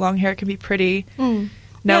pretty, long hair can be pretty, no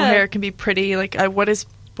hair can be pretty. Like what is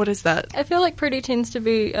that? I feel like pretty tends to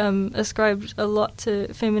be ascribed a lot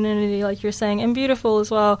to femininity, like you're saying, and beautiful as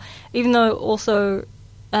well, even though also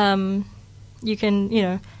you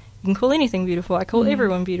can call anything beautiful. I call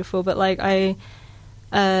everyone beautiful, but like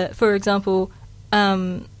for example,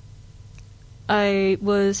 I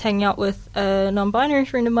was hanging out with a non-binary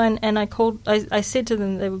friend of mine, and I said to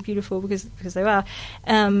them they were beautiful because they are,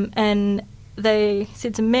 and they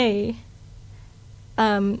said to me,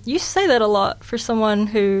 you say that a lot for someone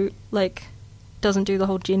who like doesn't do the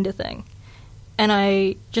whole gender thing, and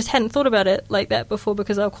I just hadn't thought about it like that before,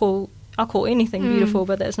 because I'll call anything beautiful,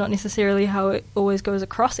 but that's not necessarily how it always goes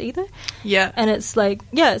across either. Yeah. And it's like,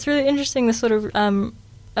 yeah, it's really interesting, the sort of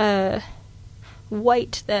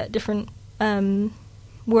weight that different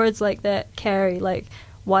words like that carry. Like,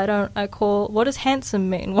 why don't I call, what does handsome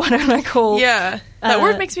mean? Why don't I call... Yeah, that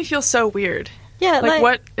word makes me feel so weird. Yeah, like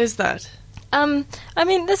what is that? I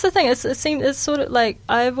mean, that's the thing. It's sort of like,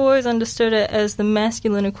 I've always understood it as the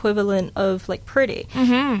masculine equivalent of like pretty,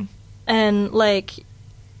 and like,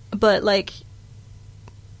 but like,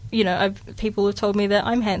 people have told me that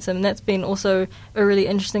I'm handsome. And that's been also a really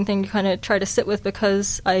interesting thing to kind of try to sit with,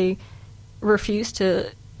 because I refuse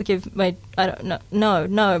to give my my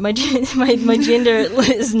gender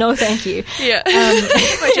is no, thank you. Yeah,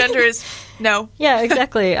 my gender is no. Yeah,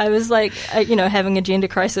 exactly. I was like, having a gender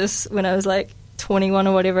crisis when I was like 21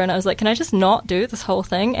 or whatever, and I was like, can I just not do this whole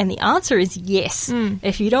thing? And the answer is yes.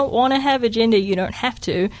 If you don't want to have a gender, you don't have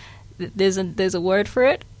to. There's a word for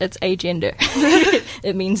it. It's agender.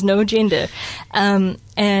 It means no gender.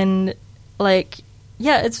 And like,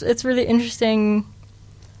 yeah, it's really interesting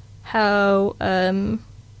how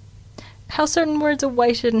certain words are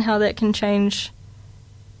weighted and how that can change.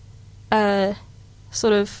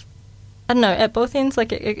 Sort of, I don't know, at both ends.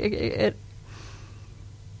 Like it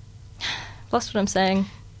lost what I'm saying.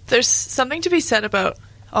 There's something to be said about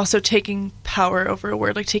also taking power over a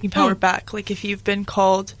word, like taking power back. Like if you've been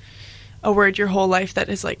called a word your whole life that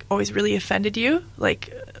has like always really offended you,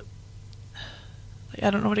 like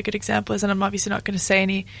I don't know what a good example is, and I'm obviously not going to say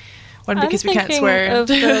any one because we can't swear. Of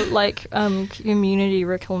the like community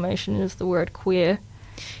reclamation is the word queer.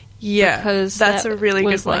 Yeah, because that's a really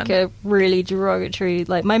good one. Like a really derogatory.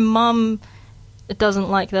 Like my mum doesn't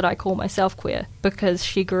like that I call myself queer, because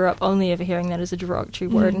she grew up only ever hearing that as a derogatory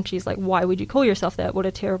word, and she's like, why would you call yourself that? What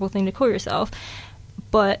a terrible thing to call yourself.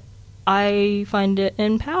 But I find it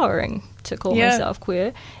empowering to call myself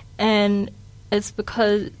queer, and it's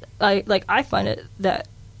because I find it that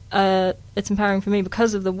it's empowering for me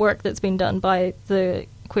because of the work that's been done by the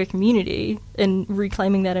queer community in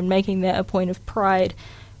reclaiming that and making that a point of pride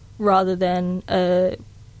rather than a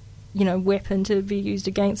weapon to be used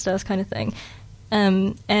against us kind of thing.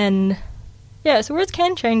 And yeah, so words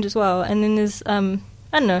can change as well. And then there's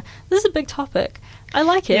I don't know, this is a big topic. I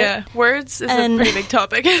like it. Yeah, words is a pretty big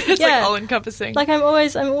topic. It's like all encompassing. Like I'm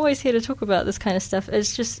always here to talk about this kind of stuff.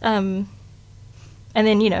 It's just and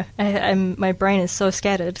then my brain is so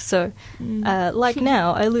scattered. So like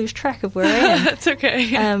now I lose track of where I am. That's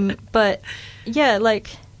okay. But yeah, like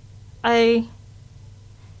I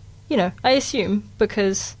assume,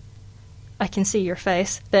 because I can see your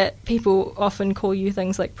face, that people often call you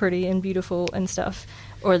things like pretty and beautiful and stuff,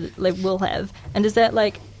 or they will have. And is that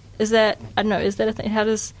I don't know, is that a thing? How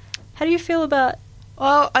do you feel about?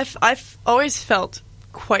 Well, I've always felt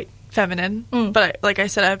quite feminine, but like I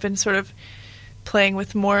said, I've been sort of playing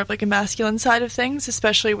with more of like a masculine side of things,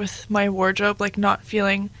 especially with my wardrobe, like not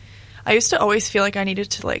feeling. I used to always feel like I needed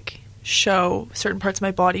to like show certain parts of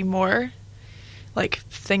my body more. like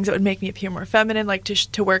things that would make me appear more feminine, like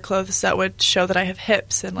to wear clothes that would show that I have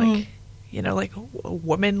hips and like you know, like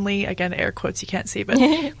womanly, again air quotes you can't see, but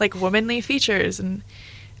like womanly features, and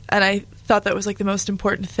I thought that was like the most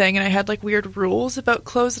important thing. And I had like weird rules about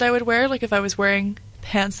clothes that I would wear, like if I was wearing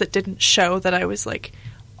pants that didn't show that I was like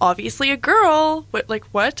obviously a girl, but like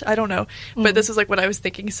what, I don't know, but this was like what I was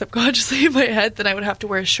thinking subconsciously in my head, then I would have to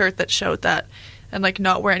wear a shirt that showed that, and like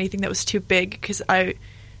not wear anything that was too big, because I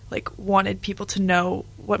like wanted people to know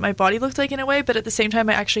what my body looked like in a way, but at the same time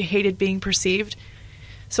I actually hated being perceived.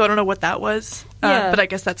 So I don't know what that was. But I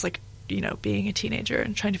guess that's like, you know, being a teenager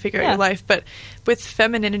and trying to figure out your life. But with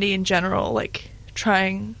femininity in general, like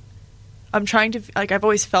I'm trying to, like, I've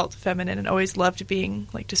always felt feminine and always loved being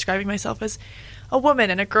like describing myself as a woman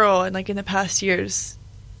and a girl. And like in the past years,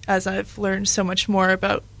 as I've learned so much more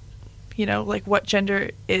about, you know, like what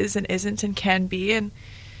gender is and isn't and can be, and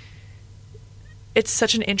it's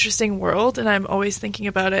such an interesting world, and I'm always thinking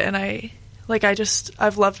about it, and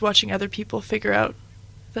I've loved watching other people figure out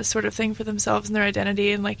this sort of thing for themselves and their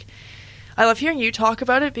identity, and like I love hearing you talk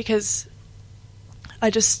about it, because I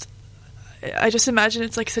just imagine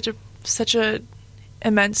it's like such a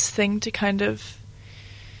immense thing to kind of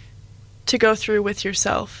to go through with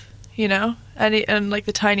yourself, you know, and like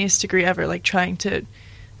the tiniest degree ever, like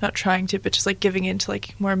not trying to, but just like giving into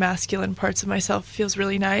like more masculine parts of myself feels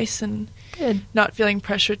really nice, and Good. Not feeling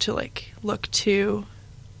pressure to like look too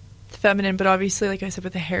feminine. But obviously, like I said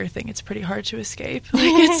with the hair thing, it's pretty hard to escape.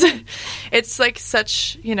 Like it's like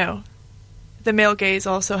such, you know, the male gaze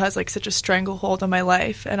also has like such a stranglehold on my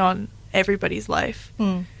life and on everybody's life,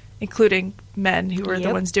 including men who are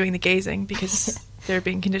the ones doing the gazing, because they're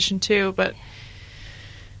being conditioned too. But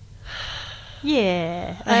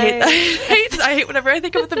yeah, I hate whenever I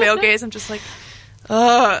think about the male gaze. I'm just like,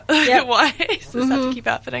 why does this have to keep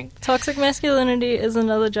happening? Toxic masculinity is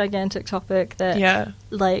another gigantic topic that,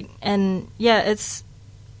 like, and it's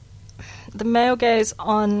the male gaze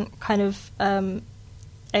on kind of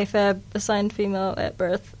AFAB, assigned female at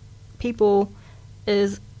birth people,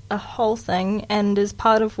 is a whole thing, and is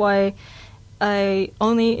part of why I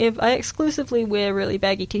exclusively wear really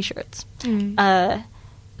baggy t-shirts.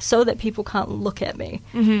 So that people can't look at me,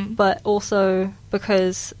 but also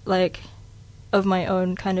because, like, of my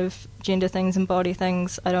own kind of gender things and body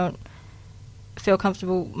things, I don't feel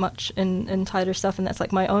comfortable much in tighter stuff, and that's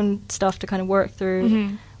like my own stuff to kind of work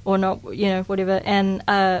through, or not, you know, whatever. And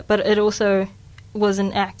but it also was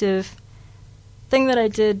an active thing that I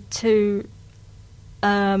did to,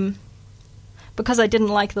 because I didn't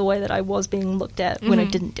like the way that I was being looked at when I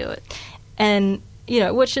didn't do it, and you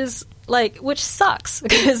know, which sucks,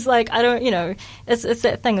 because like I don't, you know, it's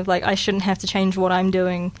that thing of like I shouldn't have to change what I'm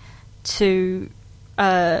doing to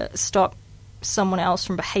stop someone else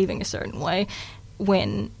from behaving a certain way,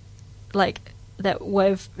 when like that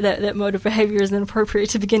mode of behavior is inappropriate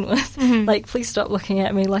to begin with. Like, please stop looking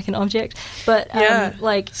at me like an object. But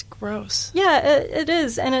like, it's gross. Yeah, it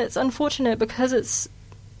is, and it's unfortunate because it's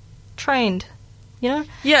trained. You know?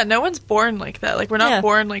 Yeah, no one's born like that. Like, we're not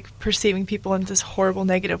born, like, perceiving people in this horrible,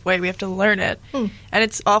 negative way. We have to learn it. And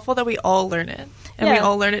it's awful that we all learn it. And we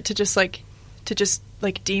all learn it to just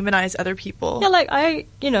demonize other people. Yeah, like, I,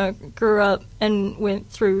 you know, grew up and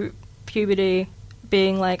went through puberty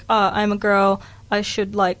being like, I'm a girl, I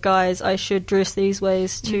should like guys, I should dress these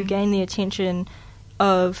ways to gain the attention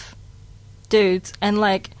of dudes. And,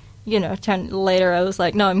 like, you know, later I was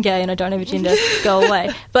like, no, I'm gay and I don't have a gender, go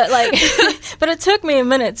away. But, like, but it took me a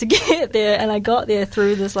minute to get there, and I got there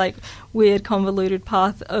through this, like, weird convoluted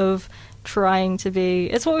path of trying to be,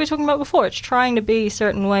 it's what we were talking about before, it's trying to be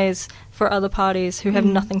certain ways for other parties who have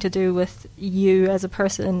nothing to do with you as a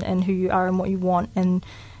person and who you are and what you want. And,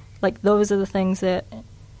 like, those are the things that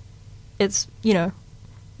it's, you know,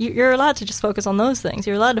 you're allowed to just focus on those things.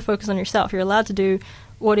 You're allowed to focus on yourself. You're allowed to do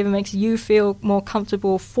whatever makes you feel more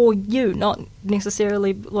comfortable for you, not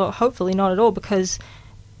necessarily, well, hopefully not at all because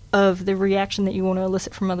of the reaction that you want to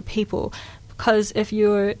elicit from other people. Because if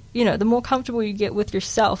you're, you know, the more comfortable you get with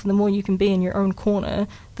yourself, the more you can be in your own corner,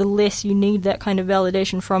 the less you need that kind of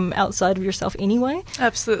validation from outside of yourself anyway.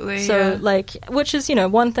 Absolutely. So, like, which is, you know,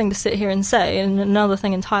 one thing to sit here and say, and another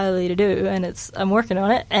thing entirely to do, and I'm working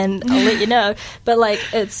on it, and I'll let you know. But, like,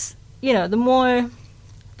 it's, you know, the more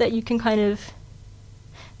that you can kind of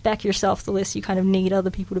back yourself, the less you kind of need other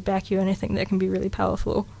people to back you, and I think that can be really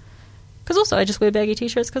powerful. Because also, I just wear baggy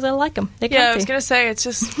t-shirts because I like them. They're comfy. Yeah, I was going to say, it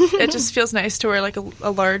just feels nice to wear, like, a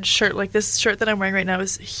large shirt. Like, this shirt that I'm wearing right now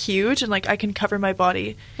is huge, and, like, I can cover my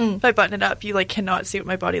body. If I button it up, you, like, cannot see what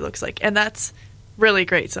my body looks like. And that's really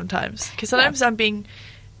great sometimes. Because sometimes I'm being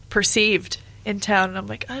perceived in town, and I'm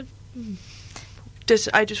like,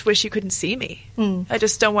 I just wish you couldn't see me. I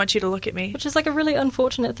just don't want you to look at me. Which is like a really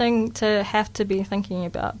unfortunate thing to have to be thinking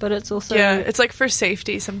about, but it's also... Yeah, it's like for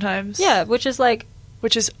safety sometimes. Yeah, which is like...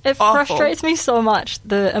 Which is It awful. frustrates me so much,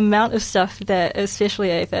 the amount of stuff that especially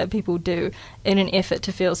AFAB people do in an effort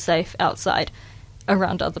to feel safe outside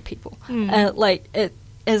around other people. And like, it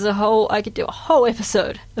as a whole, I could do a whole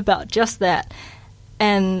episode about just that.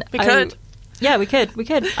 And We could. Yeah, we could.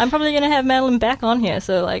 I'm probably going to have Madeleine back on here,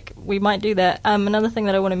 so like we might do that. Another thing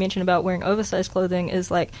that I want to mention about wearing oversized clothing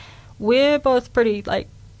is like we're both pretty like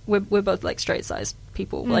we're both like straight sized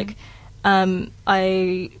people. Like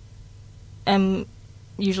I am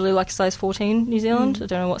usually like size 14 New Zealand. I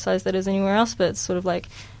don't know what size that is anywhere else, but it's sort of like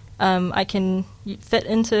I can fit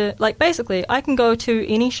into like basically I can go to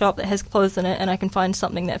any shop that has clothes in it and I can find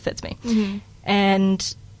something that fits me.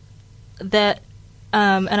 And that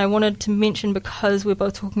and I wanted to mention, because we're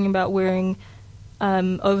both talking about wearing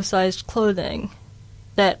oversized clothing,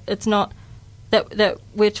 that it's not that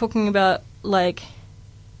we're talking about like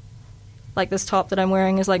this top that I'm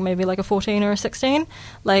wearing is like maybe like a 14 or a 16,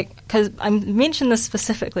 like, because I mentioned this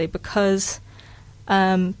specifically because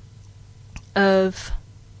of a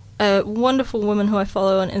wonderful woman who I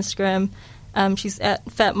follow on Instagram. She's at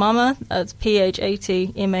Fat Mama. It's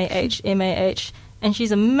PhatMahMah, and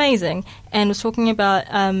she's amazing. And was talking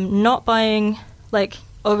about not buying like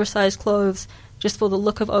oversized clothes just for the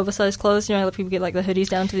look of oversized clothes. You know, like people get like the hoodies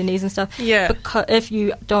down to their knees and stuff. Yeah. Because if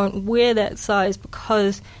you don't wear that size,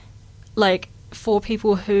 because like for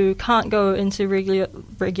people who can't go into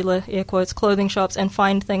regular air quotes clothing shops and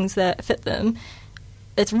find things that fit them,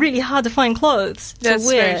 it's really hard to find clothes to That's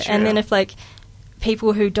wear. very true. And then if like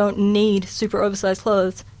people who don't need super oversized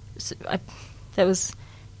clothes, that was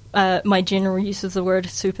my general use of the word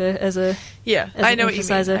super as a Yeah, as I an know what you mean.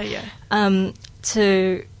 emphasizer.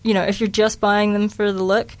 To, you know, if you're just buying them for the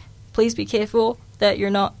look, please be careful that you're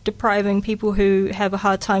not depriving people who have a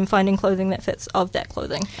hard time finding clothing that fits of that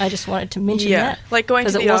clothing. I just wanted to mention that. Like going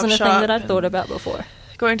to because the it wasn't op a thing shop that I'd and- thought about before.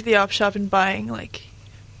 Going to the op shop and buying like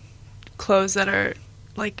clothes that are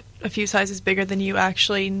like a few sizes bigger than you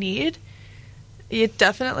actually need. It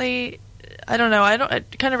definitely, I don't know,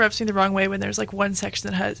 it kind of rubs me the wrong way when there's like one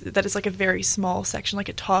section that is like a very small section, like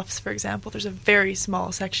at Toffs, for example. There's a very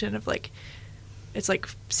small section of like, it's like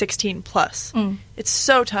 16 plus. It's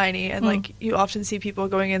so tiny, and like you often see people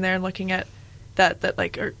going in there and looking at that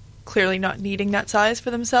like are clearly not needing that size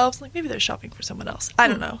for themselves. Like maybe they're shopping for someone else. I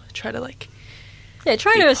don't know. Try to like Yeah,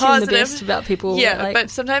 try be to assume positive. the best about people. Yeah, like, but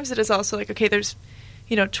sometimes it is also like, okay, there's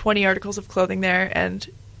 20 articles of clothing there and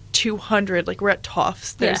 200, like we're at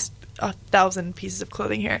Toffs, there's 1,000 pieces of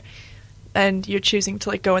clothing here, and you're choosing to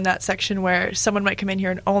like go in that section where someone might come in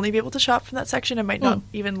here and only be able to shop from that section and might not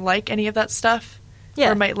even like any of that stuff,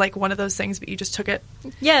 or might like one of those things but you just took it.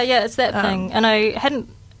 Yeah, it's that thing. And I hadn't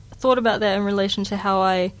thought about that in relation to how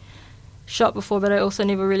I shop before, but I also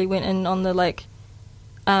never really went in on the like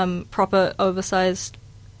proper oversized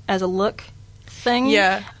as a look thing.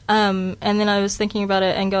 Yeah. And then I was thinking about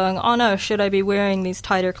it and going, oh no, should I be wearing these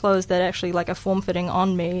tighter clothes that actually like are form-fitting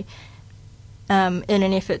on me in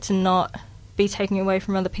an effort to not be taking away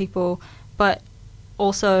from other people, but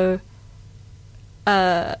also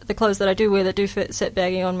the clothes that I do wear that do sit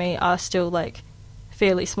baggy on me are still like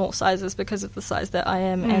fairly small sizes because of the size that I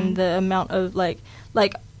am and the amount of like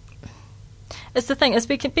it's the thing, is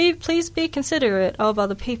please be considerate of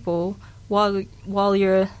other people while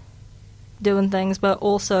you're doing things, but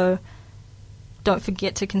also don't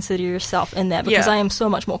forget to consider yourself in that, because I am so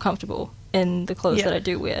much more comfortable in the clothes that I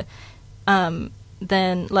do wear than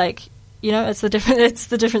like, it's the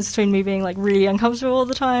difference between me being like really uncomfortable all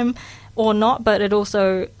the time or not. But it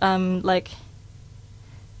also like,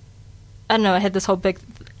 I don't know, I had this whole big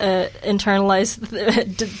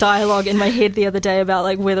internalized dialogue in my head the other day about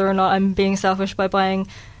like whether or not I'm being selfish by buying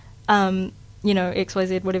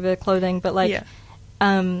XYZ whatever clothing, but like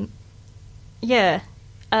that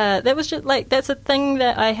was just like, that's a thing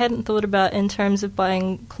that I hadn't thought about in terms of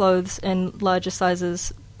buying clothes in larger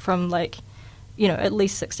sizes from like, at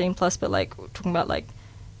least 16 plus, but like we're talking about like,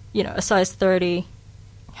 a size 30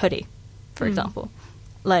 hoodie, for example.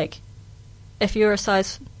 Like if you're a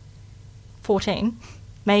size 14,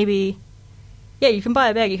 maybe, you can buy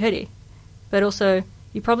a baggy hoodie, but also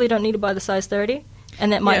you probably don't need to buy the size 30,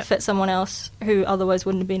 and that might fit someone else who otherwise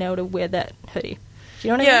wouldn't have been able to wear that hoodie. Do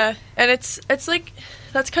you know what I mean? Yeah, and it's like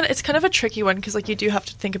it's kind of a tricky one, because like you do have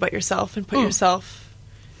to think about yourself and put yourself,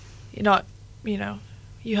 you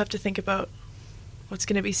have to think about what's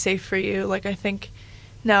going to be safe for you. Like I think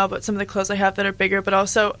now about some of the clothes I have that are bigger, but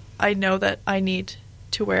also I know that I need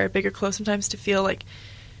to wear bigger clothes sometimes to feel like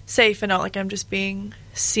safe and not like I'm just being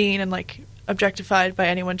seen and like objectified by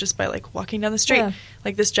anyone just by, like, walking down the street. Yeah.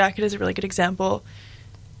 Like, this jacket is a really good example.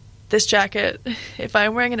 This jacket, if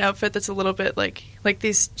I'm wearing an outfit that's a little bit, like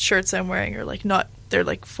these shirts I'm wearing are, like, not, they're,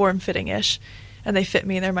 like, form-fitting-ish, and they fit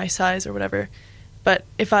me and they're my size or whatever. But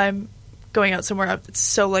if I'm going out somewhere, it's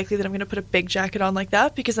so likely that I'm going to put a big jacket on like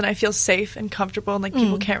that, because then I feel safe and comfortable, and, like,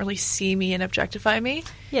 people can't really see me and objectify me.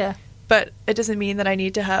 Yeah. But it doesn't mean that I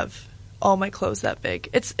need to have all my clothes that big.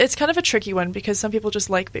 It's kind of a tricky one, because some people just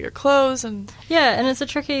like bigger clothes, and Yeah, and it's a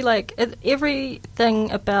tricky, like,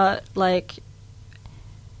 everything about, like,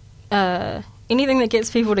 anything that gets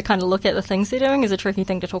people to kind of look at the things they're doing is a tricky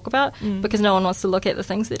thing to talk about, because no one wants to look at the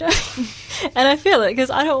things they're doing. And I feel it, because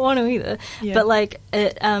I don't want to either. Yeah. But, like, I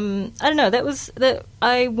don't know,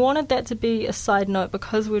 I wanted that to be a side note,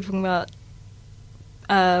 because we were talking about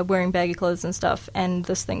wearing baggy clothes and stuff, and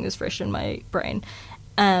this thing is fresh in my brain.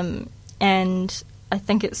 And I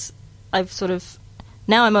think I've sort of,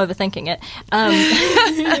 now I'm overthinking it.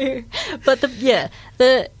 But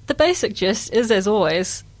the basic gist is, as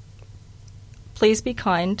always, please be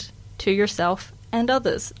kind to yourself and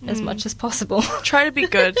others as much as possible. try to be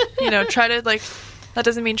good. Try to, like, that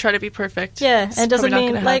doesn't mean try to be perfect. Yeah, It's and it doesn't probably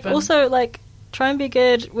not mean, gonna like, happen. also, like, try and be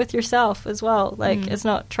good with yourself as well. Like, it's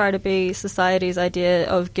not try to be society's idea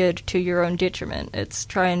of good to your own detriment. It's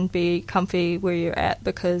try and be comfy where you're at,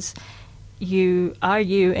 because you are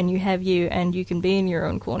you, and you have you, and you can be in your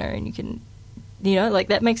own corner, and you can, like,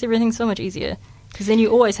 that makes everything so much easier. Because then you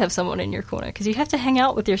always have someone in your corner, because you have to hang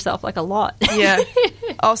out with yourself, like, a lot. Yeah.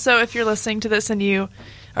 Also, if you're listening to this and you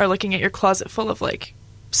are looking at your closet full of, like,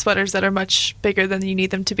 sweaters that are much bigger than you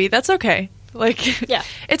need them to be, that's okay. Like, Yeah.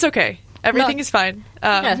 It's okay. Everything is fine.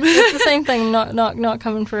 Yeah, it's the same thing, not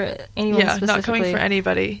coming for anyone specifically. Not coming for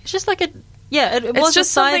anybody. It's just like it was just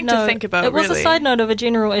a side something to note. think about, It was really. a side note of a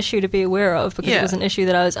general issue to be aware of, because it Yeah. was an issue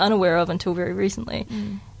that I was unaware of until very recently.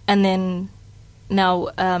 And then now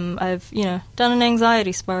I've, done an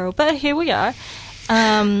anxiety spiral. But here we are.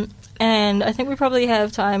 And I think we probably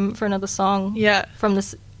have time for another song from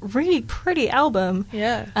this really pretty album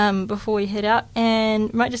before we head out.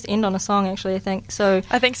 And we might just end on a song, actually, I think. So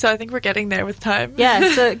I think so. I think we're getting there with time.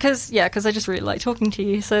 Yeah, because I just really like talking to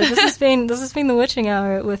you. So this has been the Witching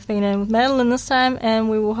Hour with Whina and with Madeleine this time, and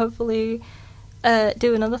we will hopefully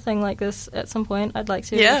do another thing like this at some point. I'd like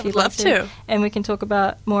to. Yeah, if you'd would love like to. And we can talk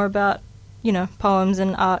more about poems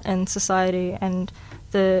and art and society and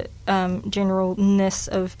the generalness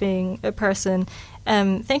of being a person.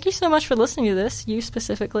 Thank you so much for listening to this, you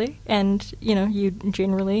specifically, and you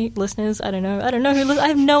generally, listeners. I don't know who. I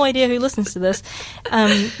have no idea who listens to this,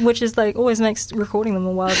 which is, like, always makes recording them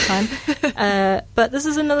a wild time. But this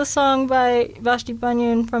is another song by Vashti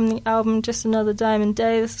Bunyan from the album Just Another Diamond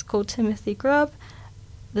Day. This is called Timothy Grub.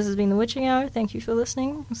 This has been The Witching Hour. Thank you for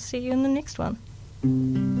listening. We'll see you in the next one.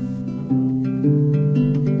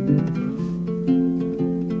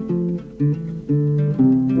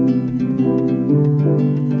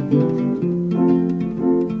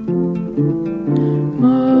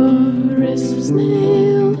 Morris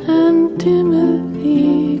Snail and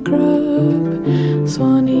Timothy Grub,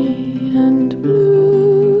 Swanee and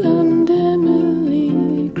Blue and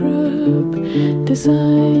Emily Grub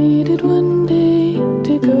decided one day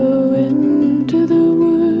to go into the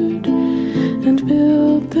wood and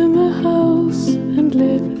build them a house and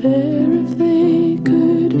live there if they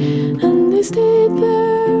could. And they stayed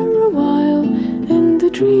there a while in the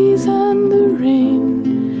trees and the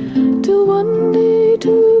rain, till one day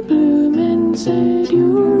two blue men said,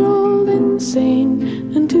 "You're all insane,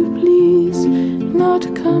 and to please not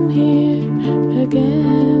come here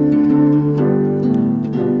again."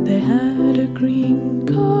 They had a green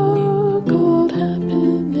car called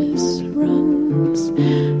Happiness Runs.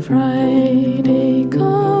 Friday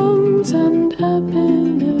comes and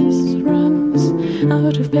happiness runs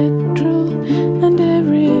out of petrol, and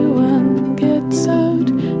everyone gets out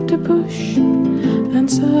to push, and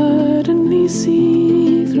suddenly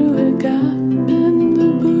see through a gap in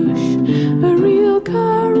the bush a real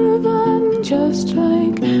caravan, just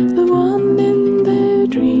like the one in their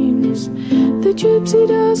dreams. The gypsy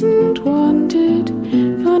doesn't want it,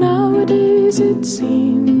 for nowadays it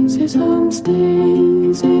seems his home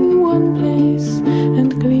stays in one place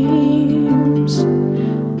and gleams.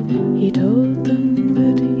 He told them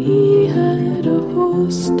that he had a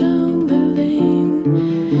horse down the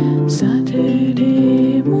lane.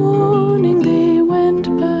 Saturday morning they went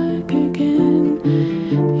back again.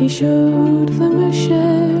 He showed them a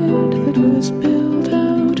shed that was built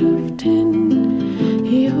out of tin.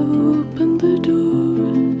 He opened the door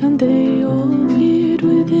and they all peered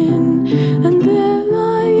within, and there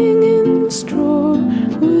lying in straw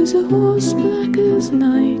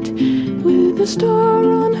star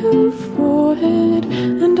on her forehead,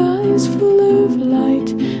 and eyes full of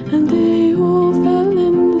light, and they all fell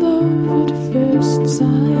in love at first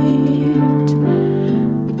sight.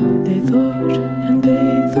 They thought and they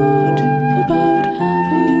thought about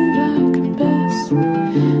having Black Bess.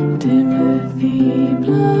 Timothy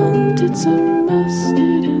planted some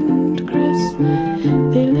mustard and cress.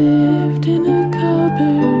 They lived in a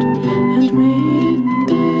cupboard and made it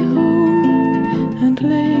their home, and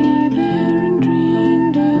lay there and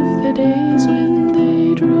dreamed of the days when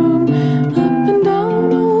they'd roam up and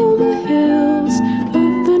down all the hills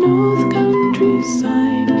of the north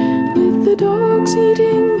countryside, with the dogs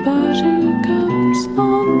eating buttercups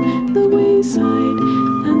on the wayside,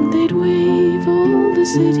 and they'd wave all the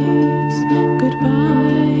cities goodbye.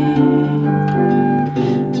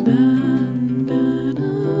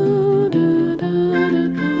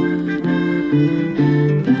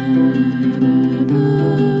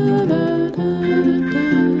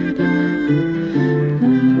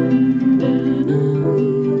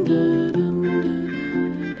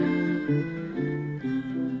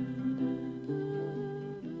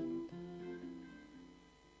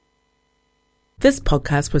 This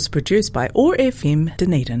podcast was produced by OAR FM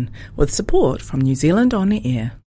Dunedin with support from New Zealand On the Air.